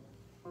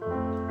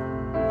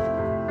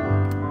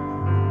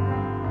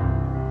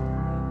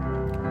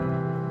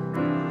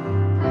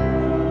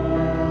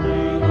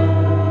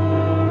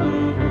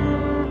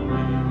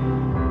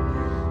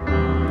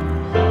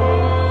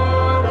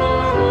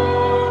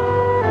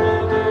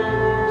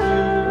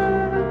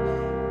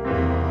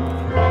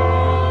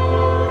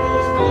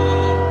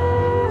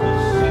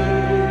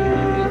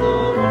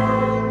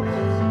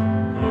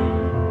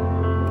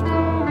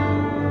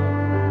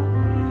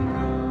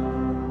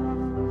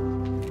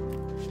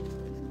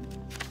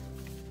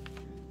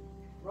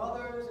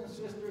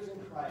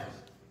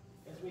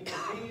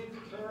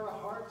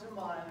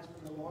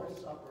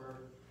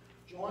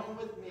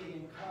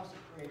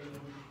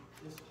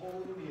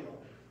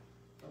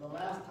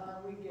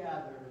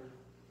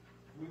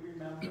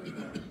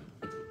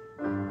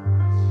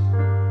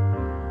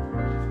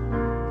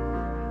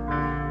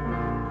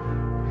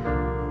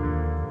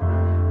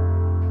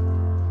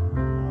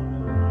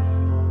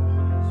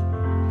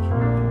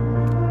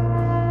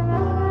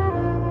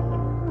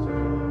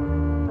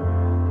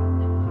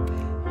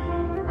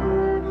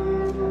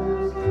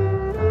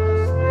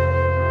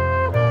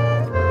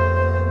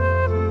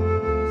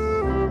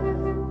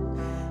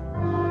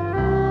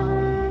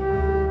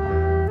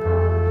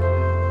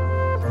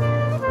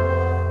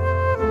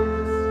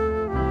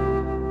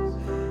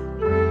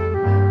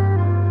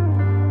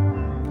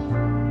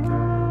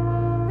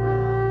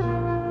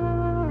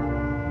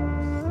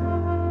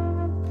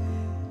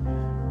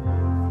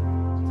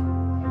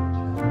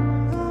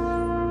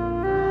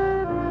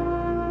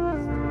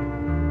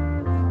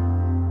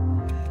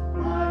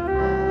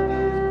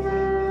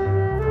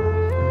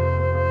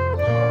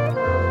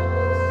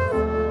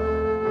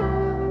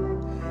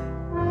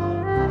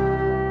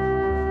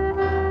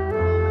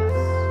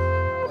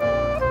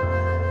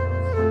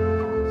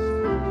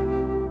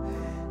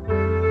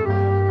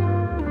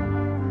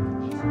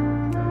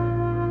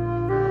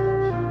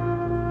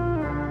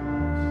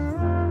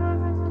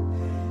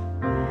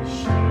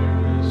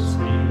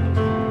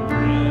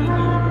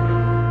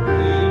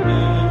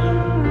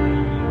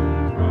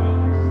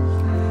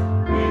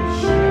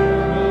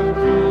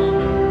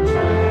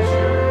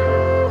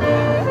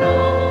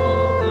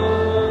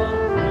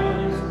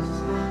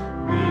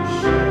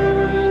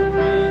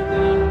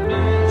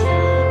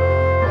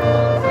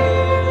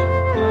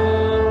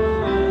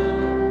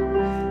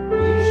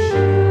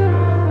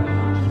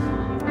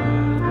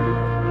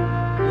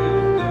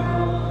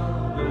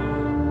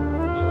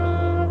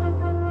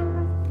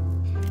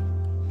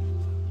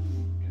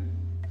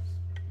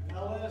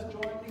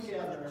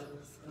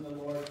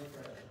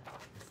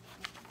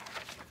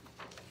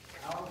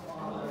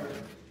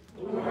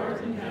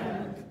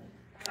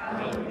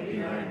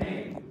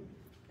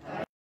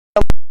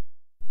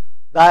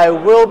Thy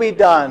will be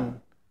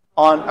done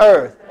on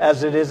earth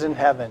as it is in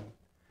heaven.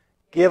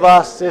 Give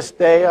us this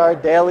day our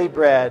daily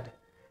bread,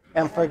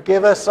 and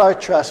forgive us our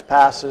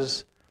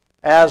trespasses,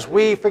 as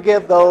we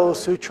forgive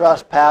those who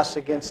trespass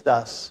against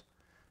us.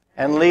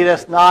 And lead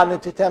us not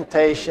into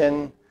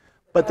temptation,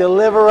 but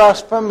deliver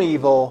us from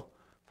evil.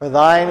 For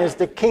thine is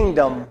the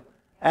kingdom,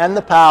 and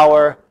the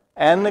power,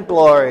 and the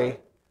glory,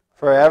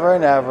 forever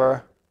and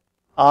ever.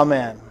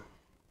 Amen.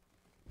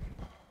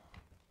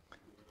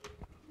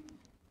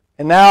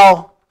 And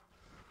now,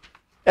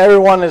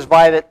 everyone is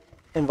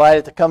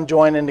invited to come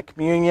join in the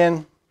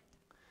communion.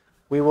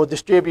 We will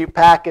distribute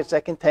packets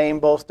that contain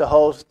both the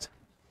host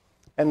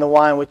and the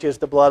wine, which is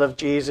the blood of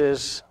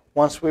Jesus.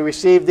 Once we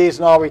receive these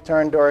and all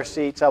return to our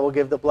seats, I will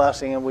give the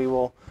blessing, and we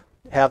will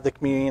have the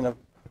communion of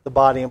the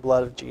body and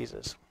blood of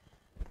Jesus.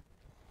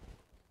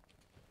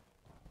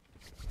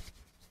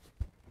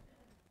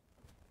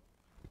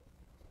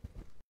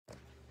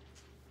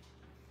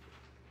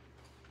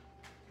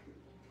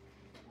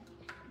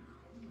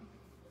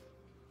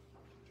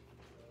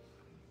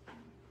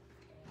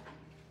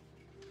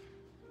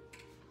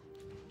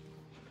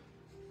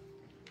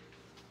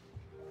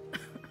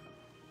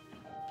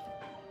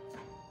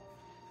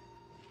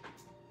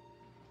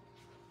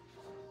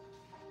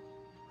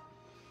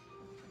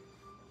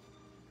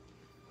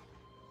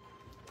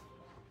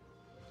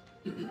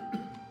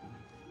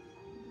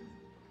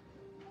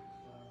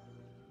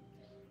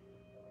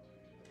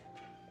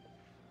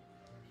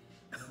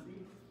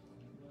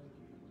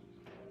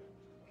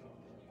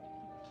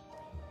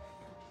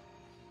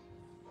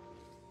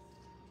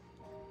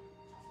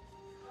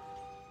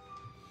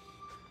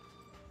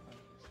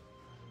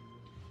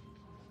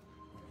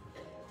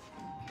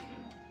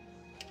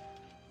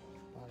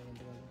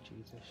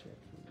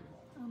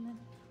 Amen.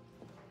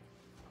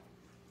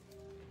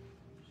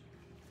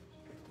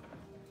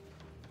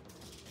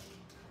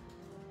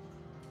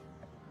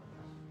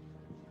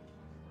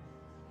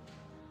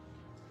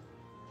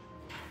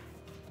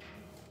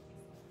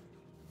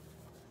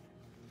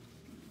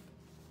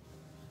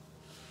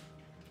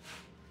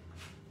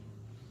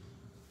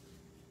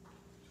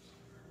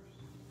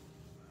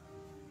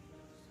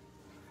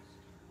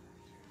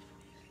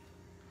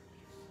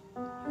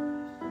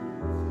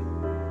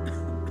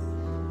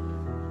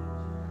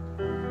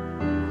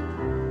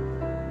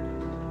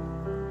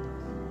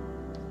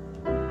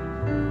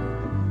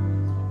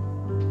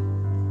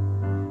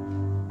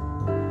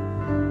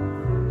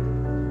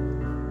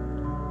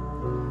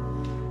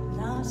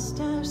 Lost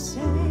our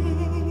saved,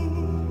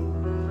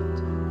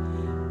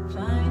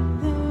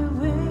 find their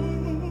way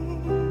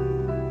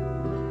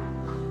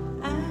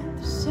at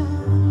the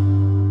sound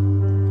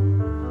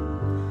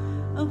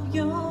of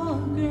your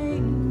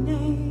great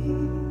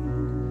name.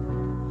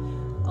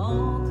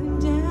 All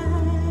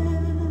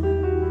condemned,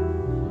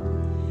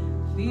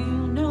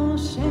 feel no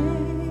shame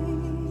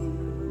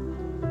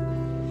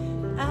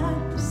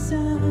at the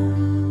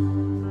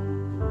sound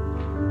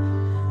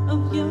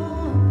of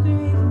your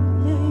great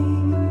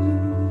name.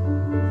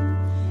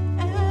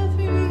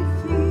 Every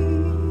fear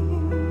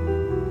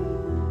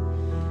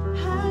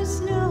has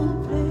no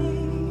place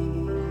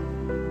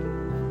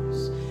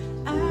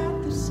at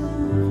the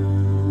sound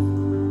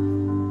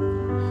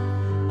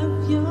of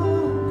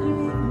your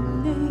great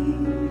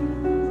name.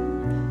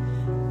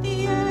 The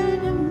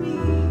enemy,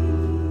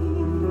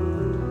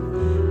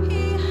 he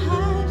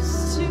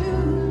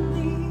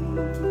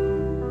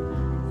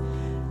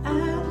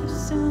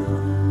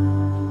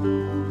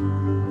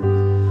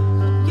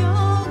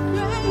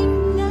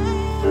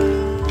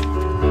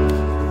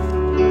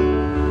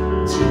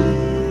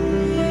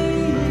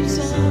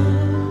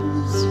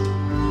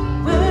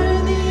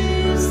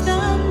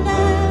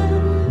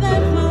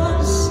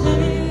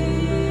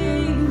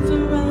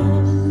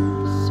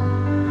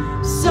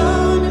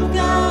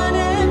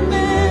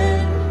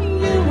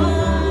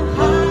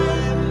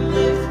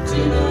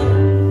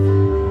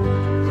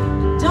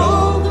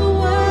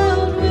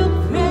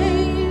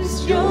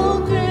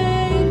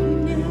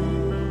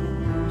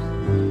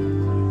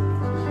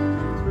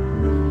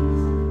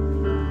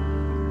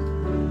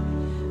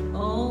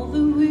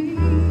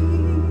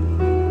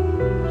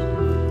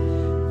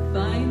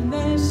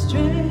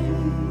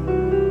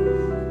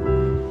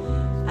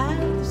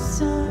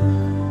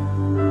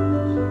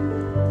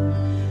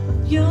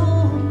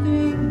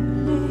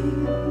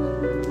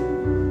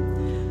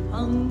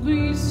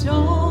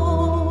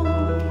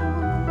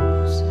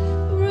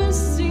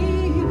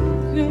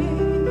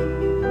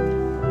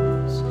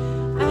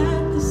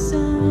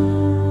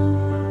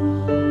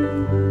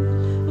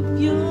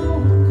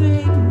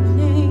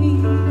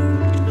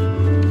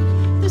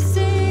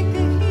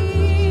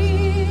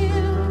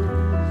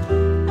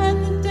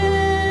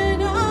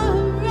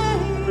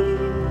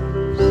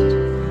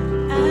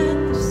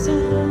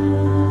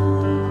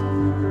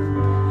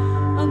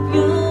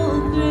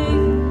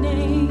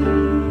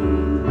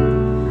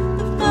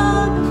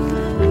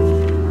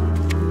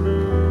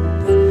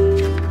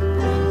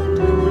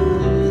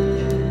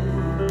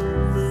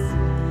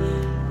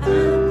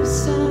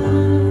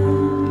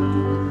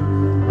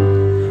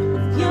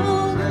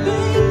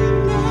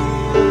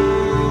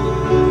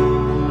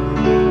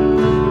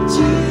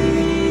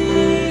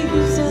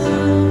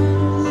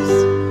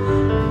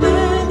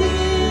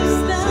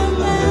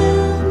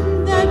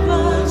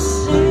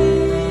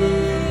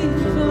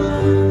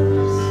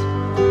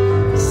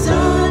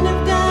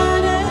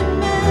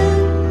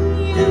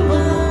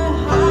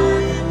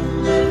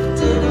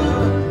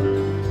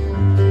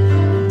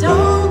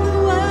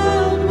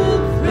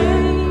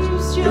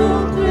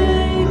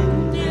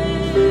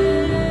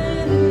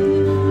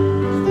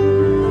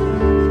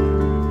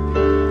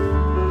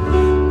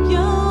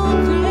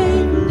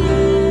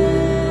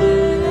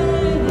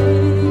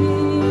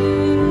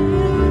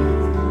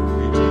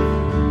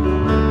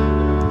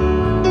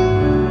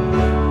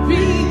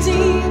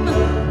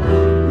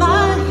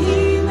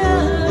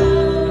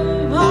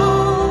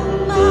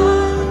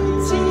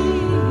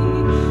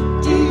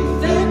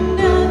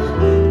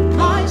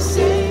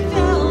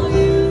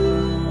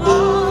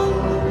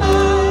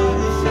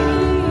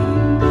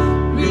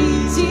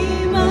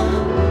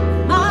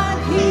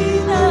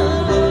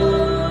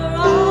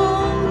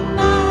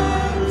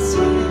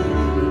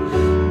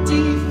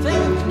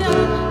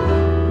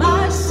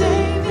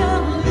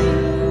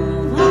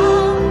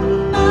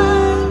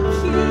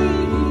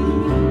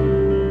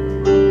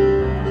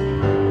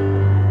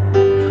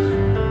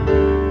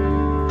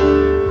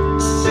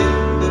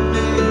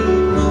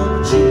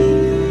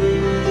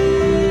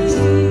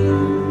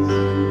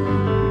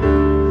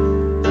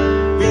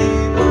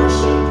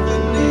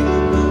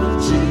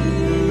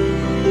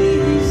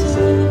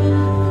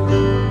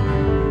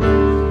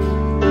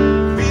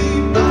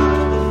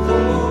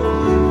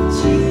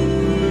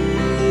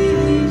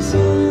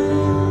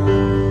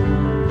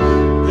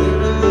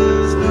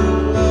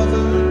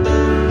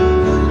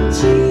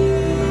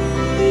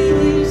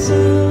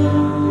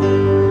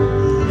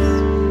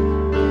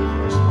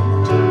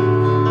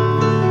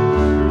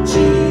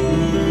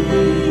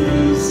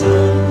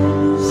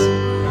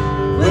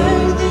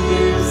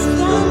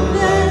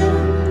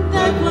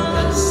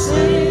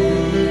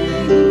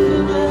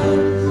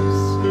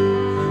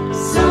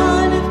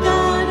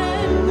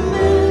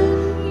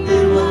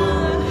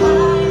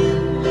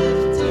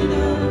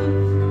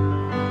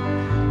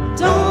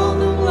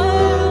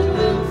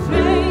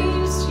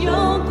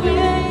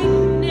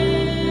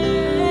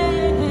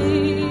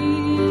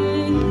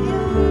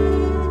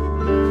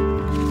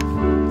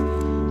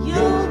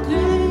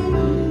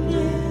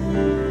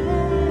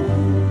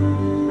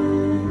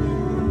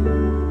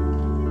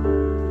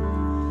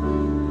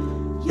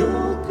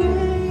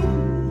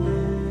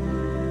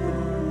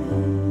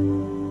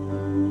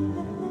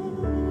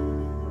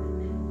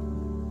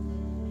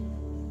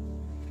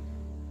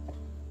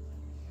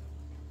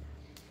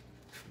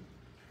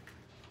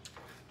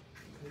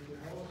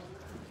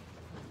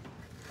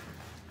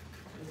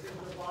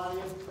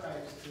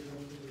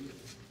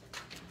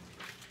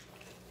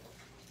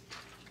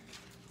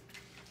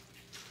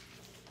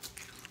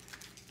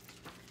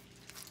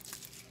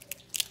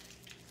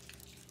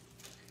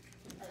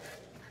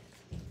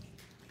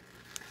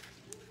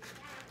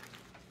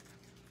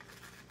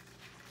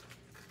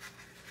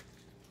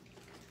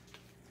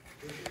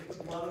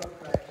blood of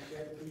Christ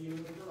shed for you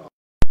and for all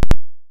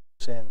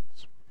sins.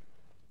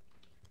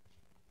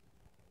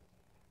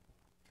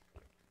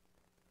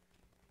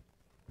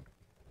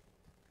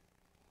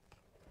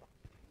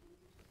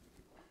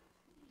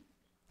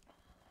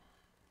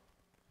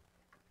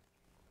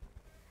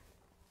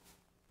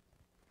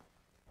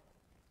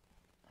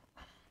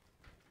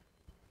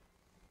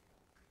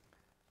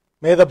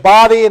 May the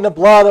body and the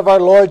blood of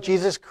our Lord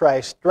Jesus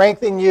Christ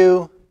strengthen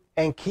you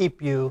and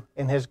keep you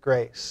in His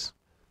grace.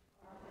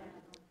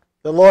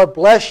 The Lord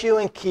bless you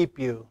and keep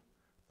you.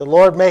 The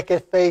Lord make His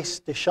face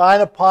to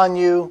shine upon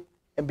you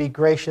and be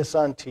gracious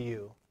unto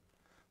you.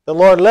 The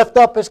Lord lift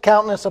up His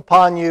countenance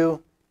upon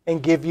you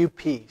and give you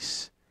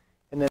peace.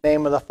 In the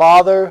name of the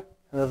Father,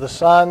 and of the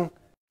Son,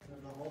 and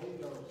of the Holy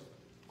Ghost.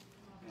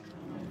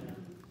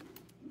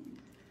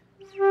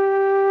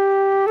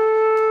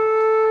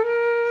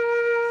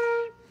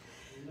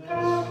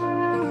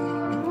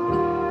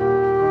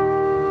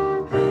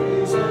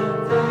 Praise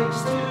and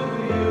thanks to you,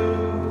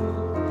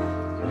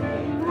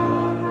 great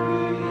God,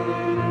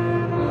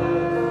 creator of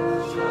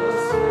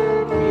us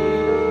and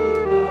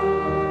keep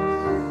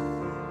us.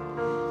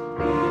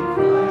 In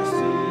Christ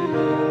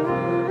delivered love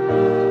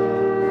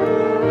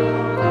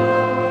for our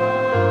lives.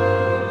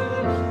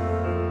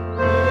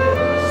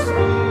 May the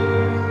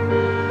Spirit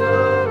of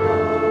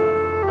God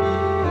be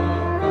our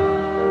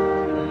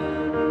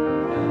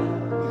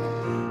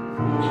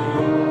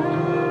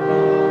guide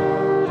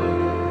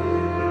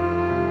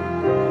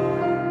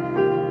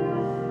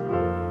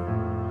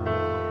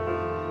and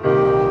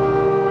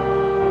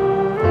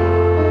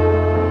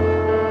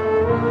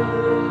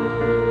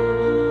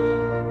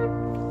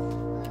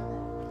guide.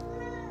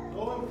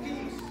 Go in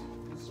peace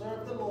and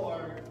serve the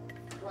Lord.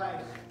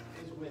 Christ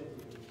is with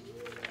you.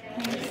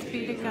 Thanks be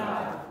to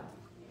God.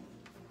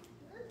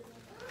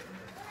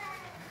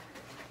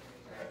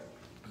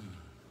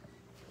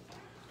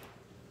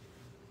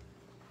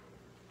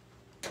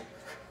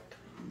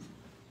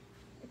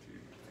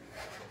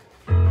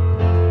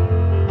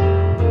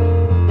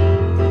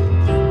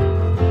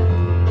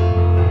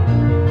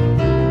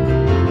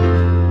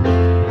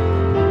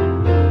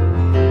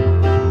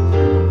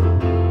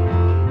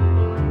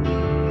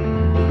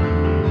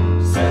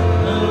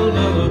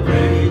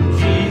 Celebrate,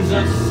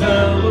 Jesus,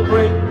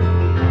 celebrate.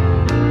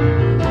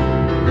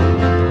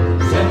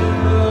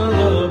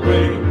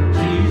 Celebrate,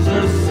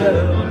 Jesus,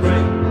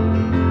 celebrate.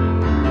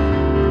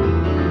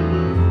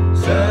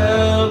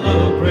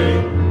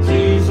 Celebrate,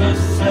 Jesus,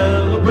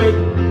 celebrate.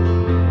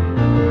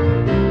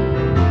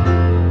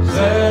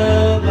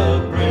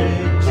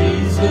 Celebrate,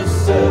 Jesus,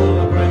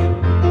 celebrate.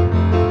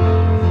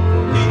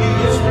 He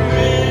is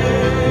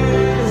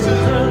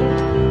risen,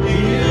 He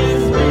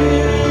is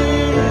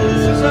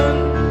risen,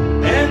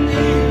 and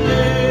He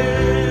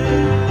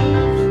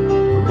lives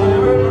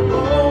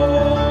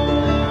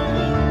forevermore.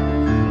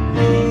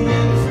 He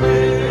is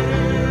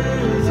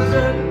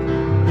risen,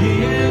 He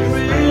is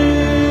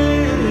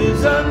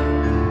risen.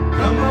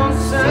 Come on,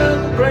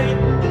 celebrate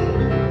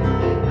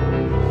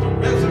the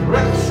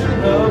resurrection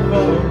of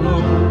our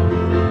Lord.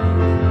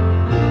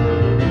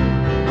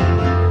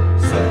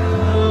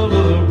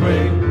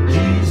 Celebrate,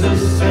 Jesus,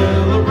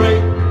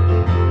 celebrate.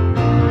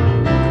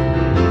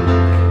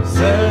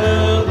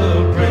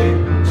 Celebrate,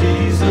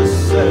 Jesus,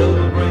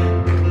 celebrate.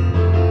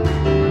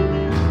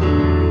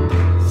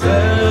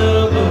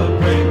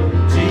 Celebrate,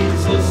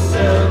 Jesus,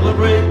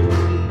 celebrate.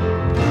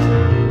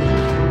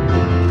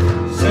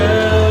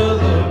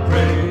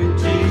 Celebrate,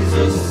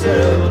 Jesus,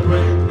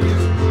 celebrate.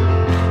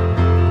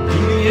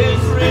 He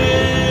is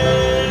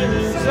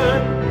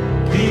risen,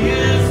 He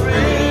is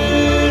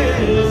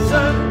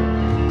risen,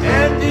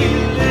 and He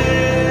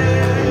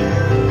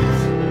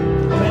lives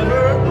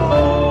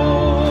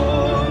forevermore.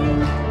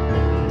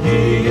 He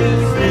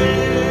is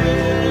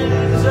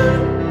risen,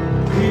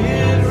 He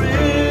is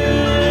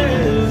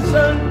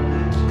risen.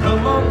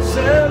 Come on,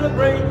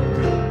 celebrate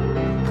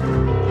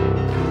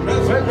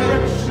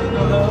resurrection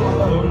of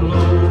our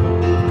Lord.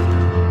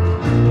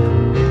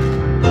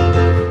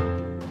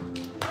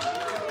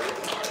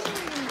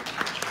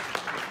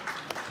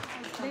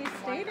 They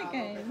stayed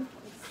again.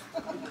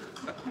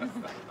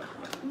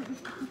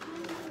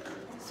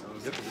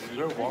 Is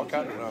there a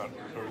walkout or not?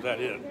 Or is that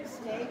it?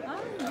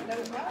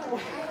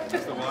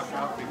 Does the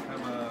walkout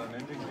become an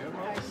ending hymn? I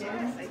guess you do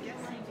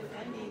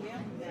ending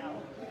him now.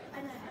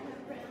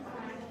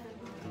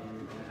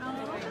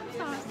 Oh, that's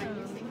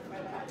awesome.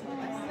 Oh,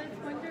 that's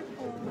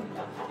wonderful.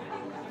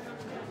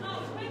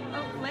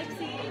 Oh,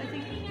 Lexi, I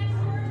think.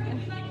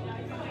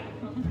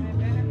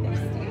 They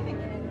stayed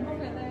again for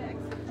the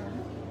exit.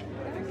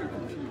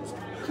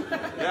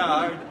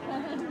 Yeah,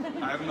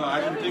 I don't know. I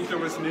didn't think there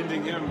was an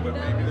ending hymn, but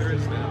maybe there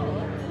is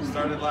now.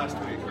 Started last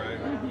week, right?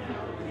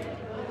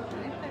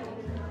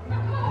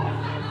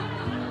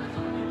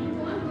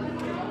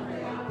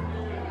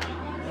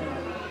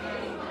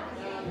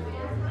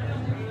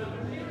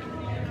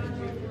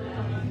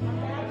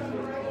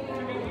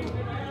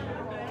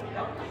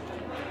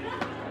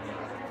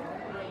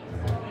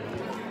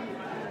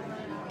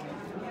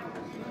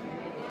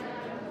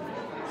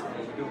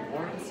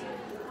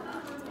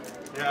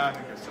 Yeah, I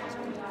think that sounds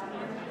good.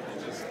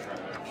 Just, it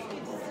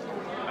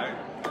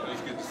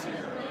was good to see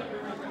her.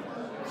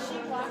 She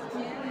walked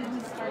in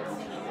and started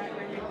singing right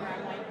where you were.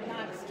 I'm like,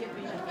 not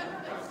skipping. I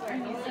swear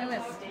he's so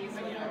stays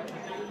with her.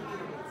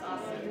 It's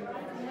awesome.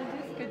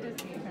 Yeah, it's good to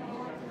see her.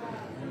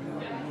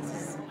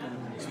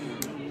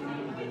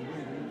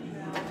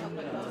 Help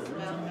with those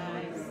well,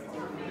 guys.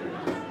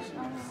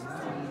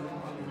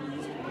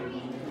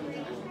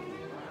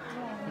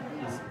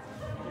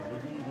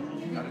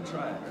 Gotta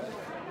try it,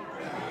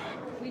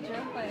 right? We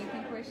drove by, I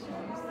think, where she used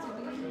to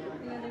be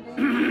the other day.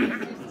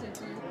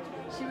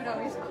 She would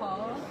always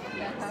call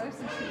that house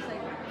and she was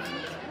like,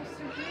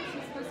 Mr. Bruce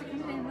is supposed to come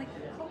today. I'm like,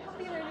 oh, I'll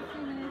be there in a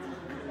few minutes.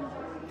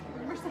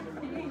 Or something.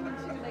 And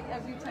she would like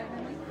every time.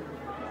 I'm like,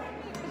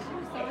 she was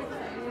so excited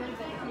that he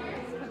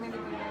was coming to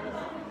be there with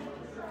them.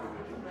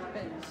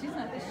 But she's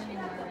not there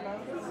anymore.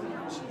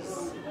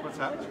 What's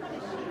that?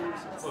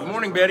 Good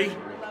morning, Betty.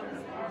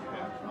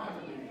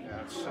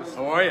 Yeah, it's just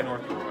How are you?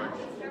 North Roy.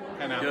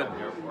 Kind of Good. out by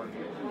the airport.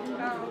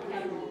 Oh,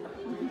 okay.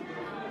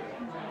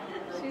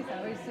 She's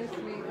always so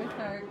sweet with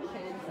our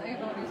kids. I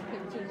have all these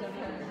pictures of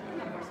her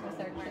with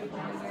our kids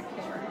and their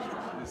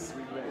kids. This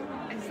sweet lady.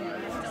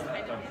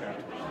 Okay.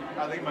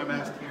 I'll leave my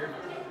mask here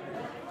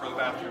for the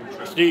bathroom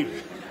trip.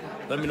 Steve,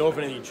 let me know if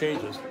anything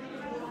changes.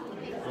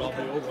 Or I'll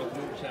be over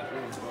this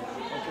afternoon.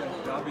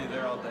 Okay, I'll be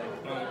there all day.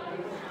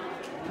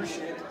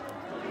 Appreciate it.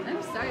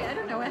 I'm sorry, I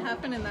don't know what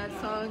happened in that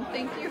song.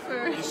 Thank you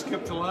for. You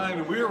skipped a line,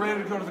 and we were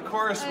ready to go to the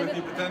chorus with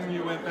you, but then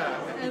you went back.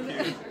 I think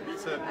And- you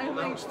said, I well,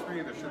 that like- was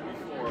 3, there should be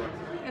 4.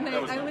 And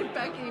That was- I look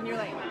back and you're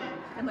like,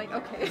 I'm like,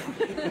 okay.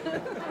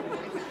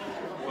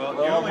 Well,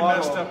 you only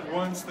messed up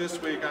once this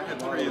week. I had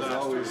 3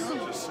 last week,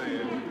 just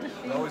saying.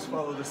 Always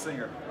follow the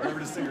singer. Wherever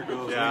the singer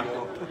goes, Yeah, we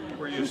go.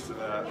 we're used to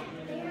that.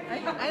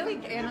 I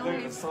like Learn the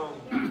analyze.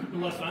 song.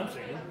 Unless I'm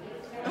singing.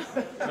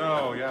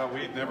 No, yeah,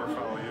 we'd never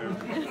follow you.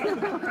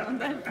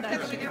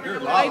 You're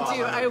I loud.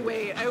 do.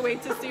 I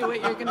wait to see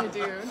what you're gonna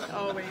do.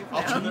 Always.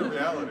 Alternate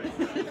reality.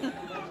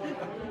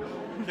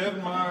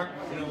 Kevin, Mark.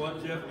 You know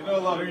what, Jeff? You know,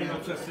 love there ain't you.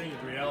 no such thing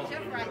as reality.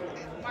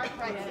 Mark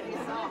writes me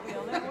songs.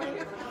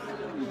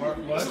 Mark,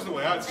 this is the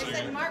way I'd I sing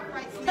said, it. Mark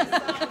writes me songs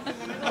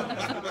in the middle of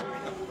the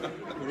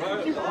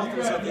Right, the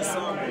authors of this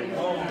song.